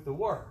with the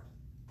Word.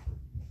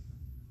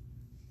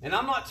 And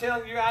I'm not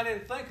telling you I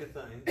didn't think of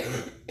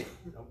things.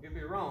 Don't get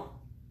me wrong.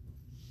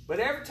 But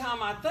every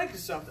time I think of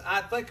something,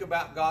 I think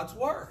about God's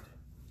Word.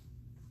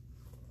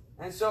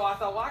 And so I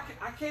thought, well,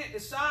 I can't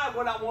decide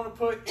what I want to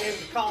put in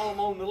the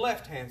column on the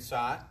left-hand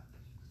side.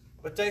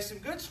 But there's some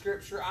good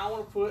scripture I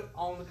want to put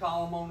on the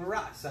column on the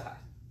right side.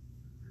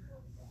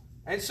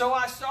 And so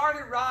I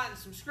started writing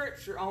some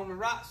scripture on the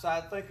right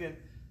side, thinking,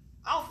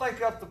 I'll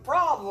think up the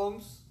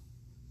problems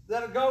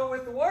that'll go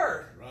with the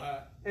Word. Right.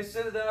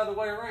 Instead of the other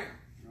way around.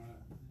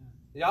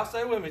 Y'all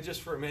stay with me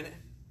just for a minute.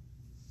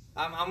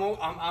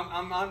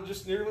 I'm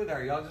just nearly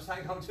there. Y'all just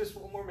hang on just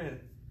one more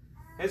minute.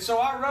 And so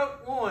I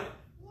wrote one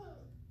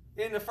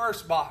in the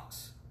first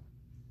box.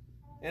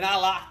 And I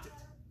liked it.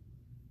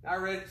 I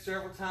read it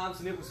several times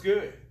and it was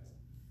good.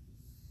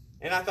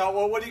 And I thought,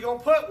 well, what are you going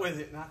to put with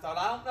it? And I thought,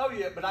 I don't know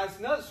yet, but there's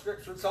another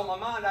scripture that's on my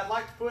mind I'd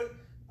like to put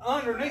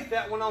underneath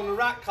that one on the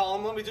right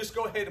column. Let me just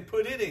go ahead and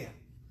put it in.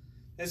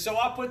 And so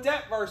I put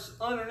that verse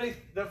underneath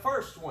the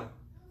first one.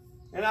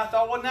 And I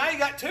thought, well, now you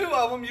got 2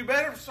 of them. You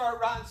better start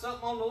writing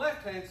something on the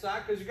left-hand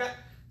side because you got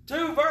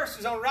 2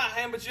 verses on the right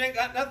hand, but you ain't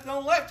got nothing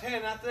on the left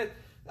hand. And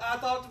I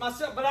thought to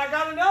myself, but I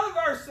got another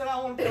verse that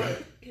I want to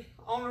put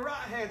on the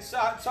right-hand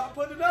side. So I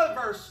put another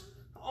verse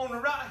on the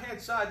right-hand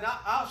side, and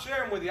I'll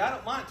share them with you. I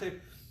don't mind to.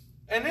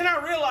 And then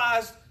I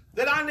realized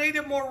that I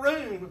needed more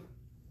room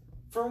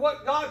for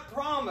what God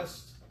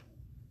promised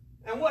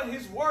and what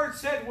His Word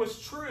said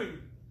was true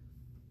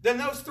than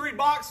those 3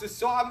 boxes.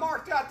 So I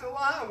marked out the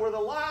line where the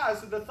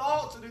lies and the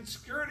thoughts and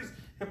insecurities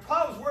and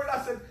problems were. And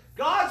I said,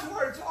 God's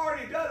Word's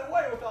already done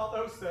away with all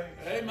those things.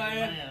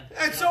 Amen.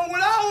 And so what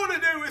I want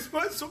to do is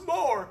put some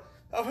more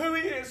of who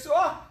He is. So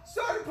I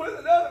started putting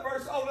another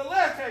verse on the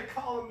left-hand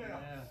column now.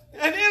 Yeah.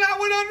 And then I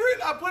went under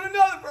it. I put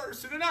another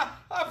verse. And then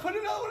I put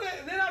another one in.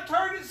 And then I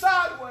turned it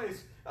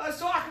sideways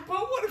so I could put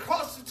one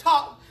across the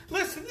top.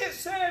 Listen, it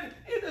said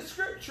in the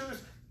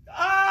Scriptures,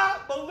 I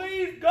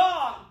believe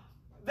God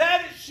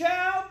that it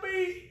shall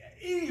be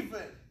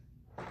even.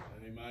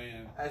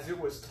 Amen. As it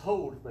was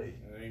told me.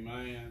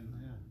 Amen.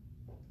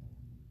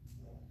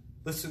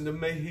 Listen to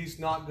me, He's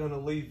not going to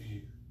leave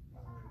you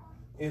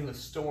in the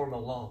storm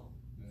alone.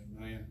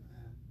 Amen.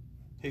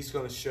 He's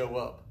going to show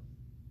up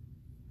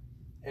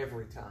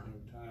every time.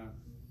 Every time.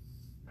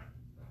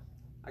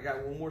 I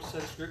got one more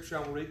set of scripture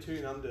I'm going to read to you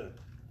and I'm done.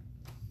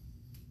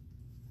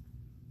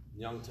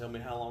 Y'all can tell me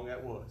how long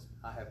that was.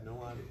 I have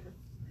no idea.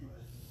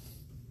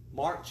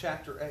 Mark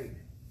chapter 8.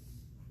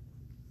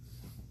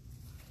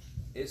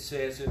 It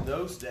says, in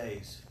those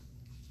days,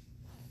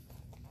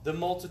 the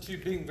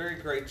multitude being very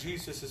great,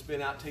 Jesus has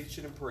been out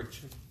teaching and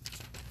preaching.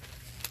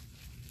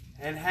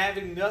 And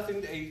having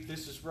nothing to eat,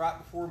 this is right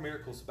before a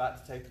miracle is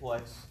about to take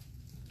place.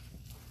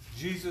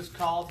 Jesus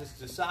called His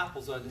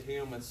disciples unto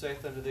Him and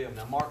saith unto them.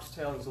 Now Mark's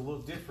telling is a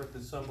little different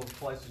than some of the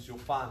places you'll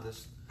find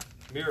this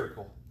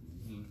miracle.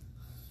 Mm-hmm.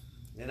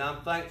 And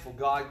I'm thankful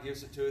God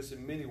gives it to us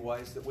in many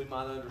ways that we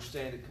might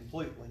understand it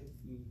completely.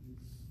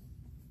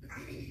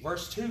 Mm-hmm.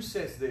 Verse 2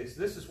 says this.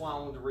 This is why I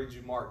wanted to read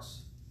you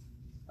Mark's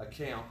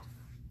account.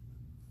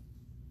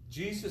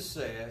 Jesus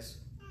says,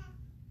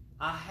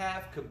 I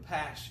have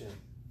compassion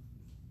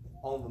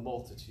on the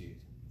multitude.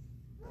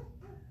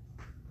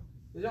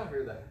 Did y'all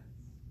hear that?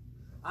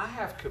 I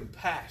have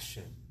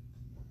compassion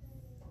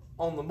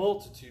on the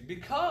multitude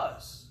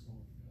because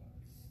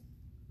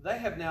they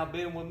have now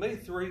been with me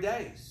 3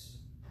 days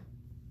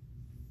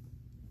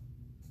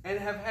and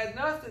have had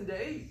nothing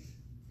to eat.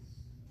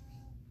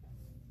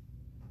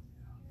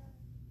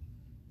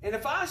 And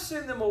if I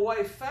send them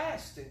away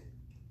fasting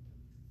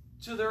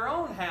to their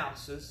own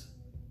houses,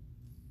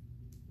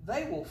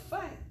 they will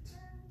faint.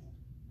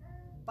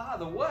 By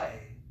the way,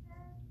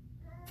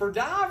 for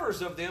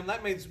divers of them,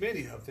 that means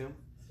many of them,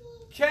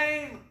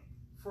 came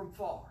from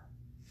far.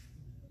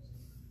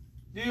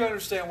 Do you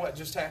understand what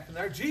just happened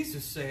there?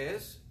 Jesus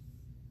says,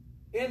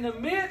 in the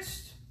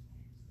midst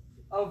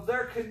of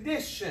their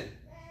condition,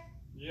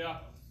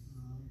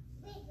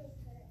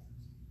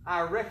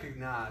 I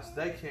recognize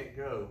they can't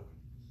go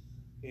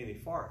any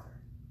farther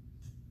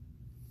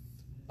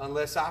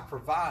unless I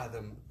provide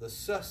them the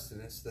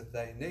sustenance that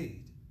they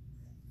need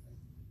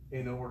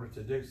in order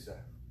to do so.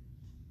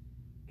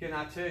 Can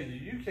I tell you,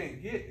 you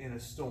can't get in a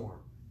storm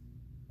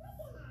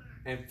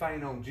and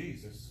faint on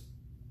Jesus.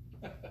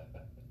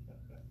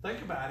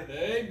 Think about it.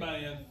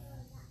 Amen.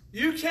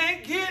 You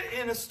can't get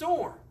in a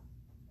storm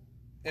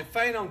and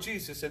faint on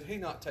Jesus and He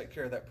not take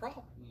care of that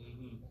problem.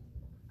 Mm-hmm.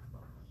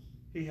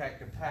 He had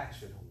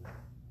compassion on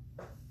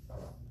them.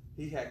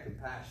 He had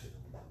compassion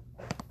on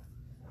them.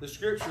 The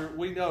scripture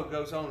we know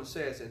goes on and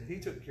says, and He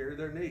took care of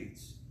their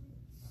needs.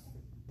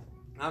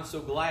 I'm so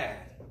glad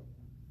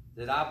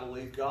that I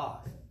believe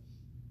God,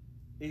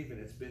 even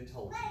it's been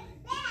told to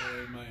me.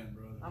 Amen,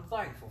 brother. I'm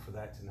thankful for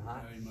that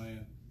tonight.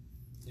 Amen.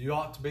 You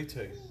ought to be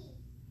too.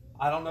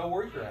 I don't know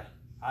where you're at.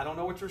 I don't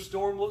know what your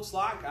storm looks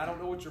like. I don't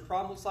know what your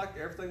problem looks like.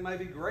 Everything may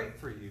be great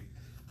for you.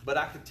 But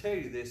I can tell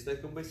you this, there's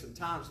going to be some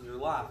times in your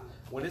life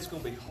when it's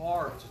going to be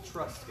hard to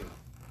trust Him.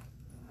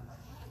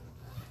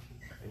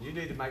 And you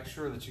need to make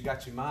sure that you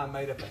got your mind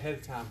made up ahead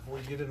of time before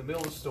you get in the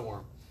middle of the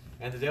storm.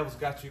 And the devil's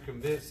got you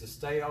convinced to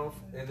stay off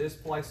in this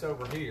place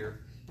over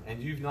here,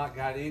 and you've not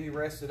got any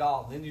rest at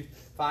all. And then you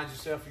find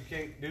yourself you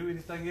can't do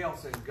anything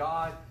else, and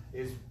God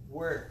is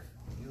where?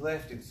 You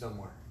left Him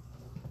somewhere.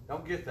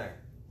 Don't get there.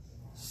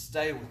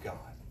 Stay with God.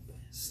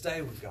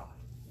 Stay with God.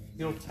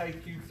 He'll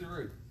take you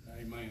through.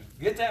 Amen.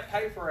 Get that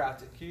paper out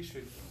that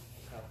Keisha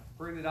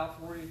printed out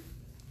for you.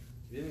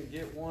 If you didn't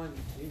get one,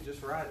 you can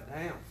just write it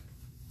down.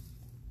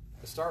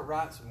 And start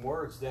writing some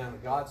words down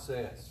that God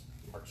says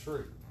are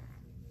true.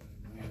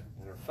 Amen.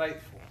 And are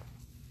faithful.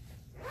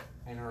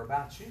 And are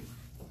about you.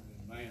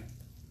 Amen.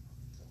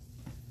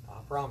 I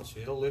promise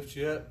you, it'll lift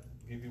you up,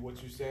 give you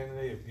what you stand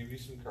in need of, give you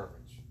some courage.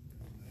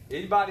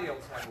 Anybody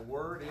else have a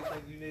word,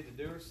 anything you need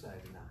to do or say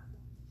tonight?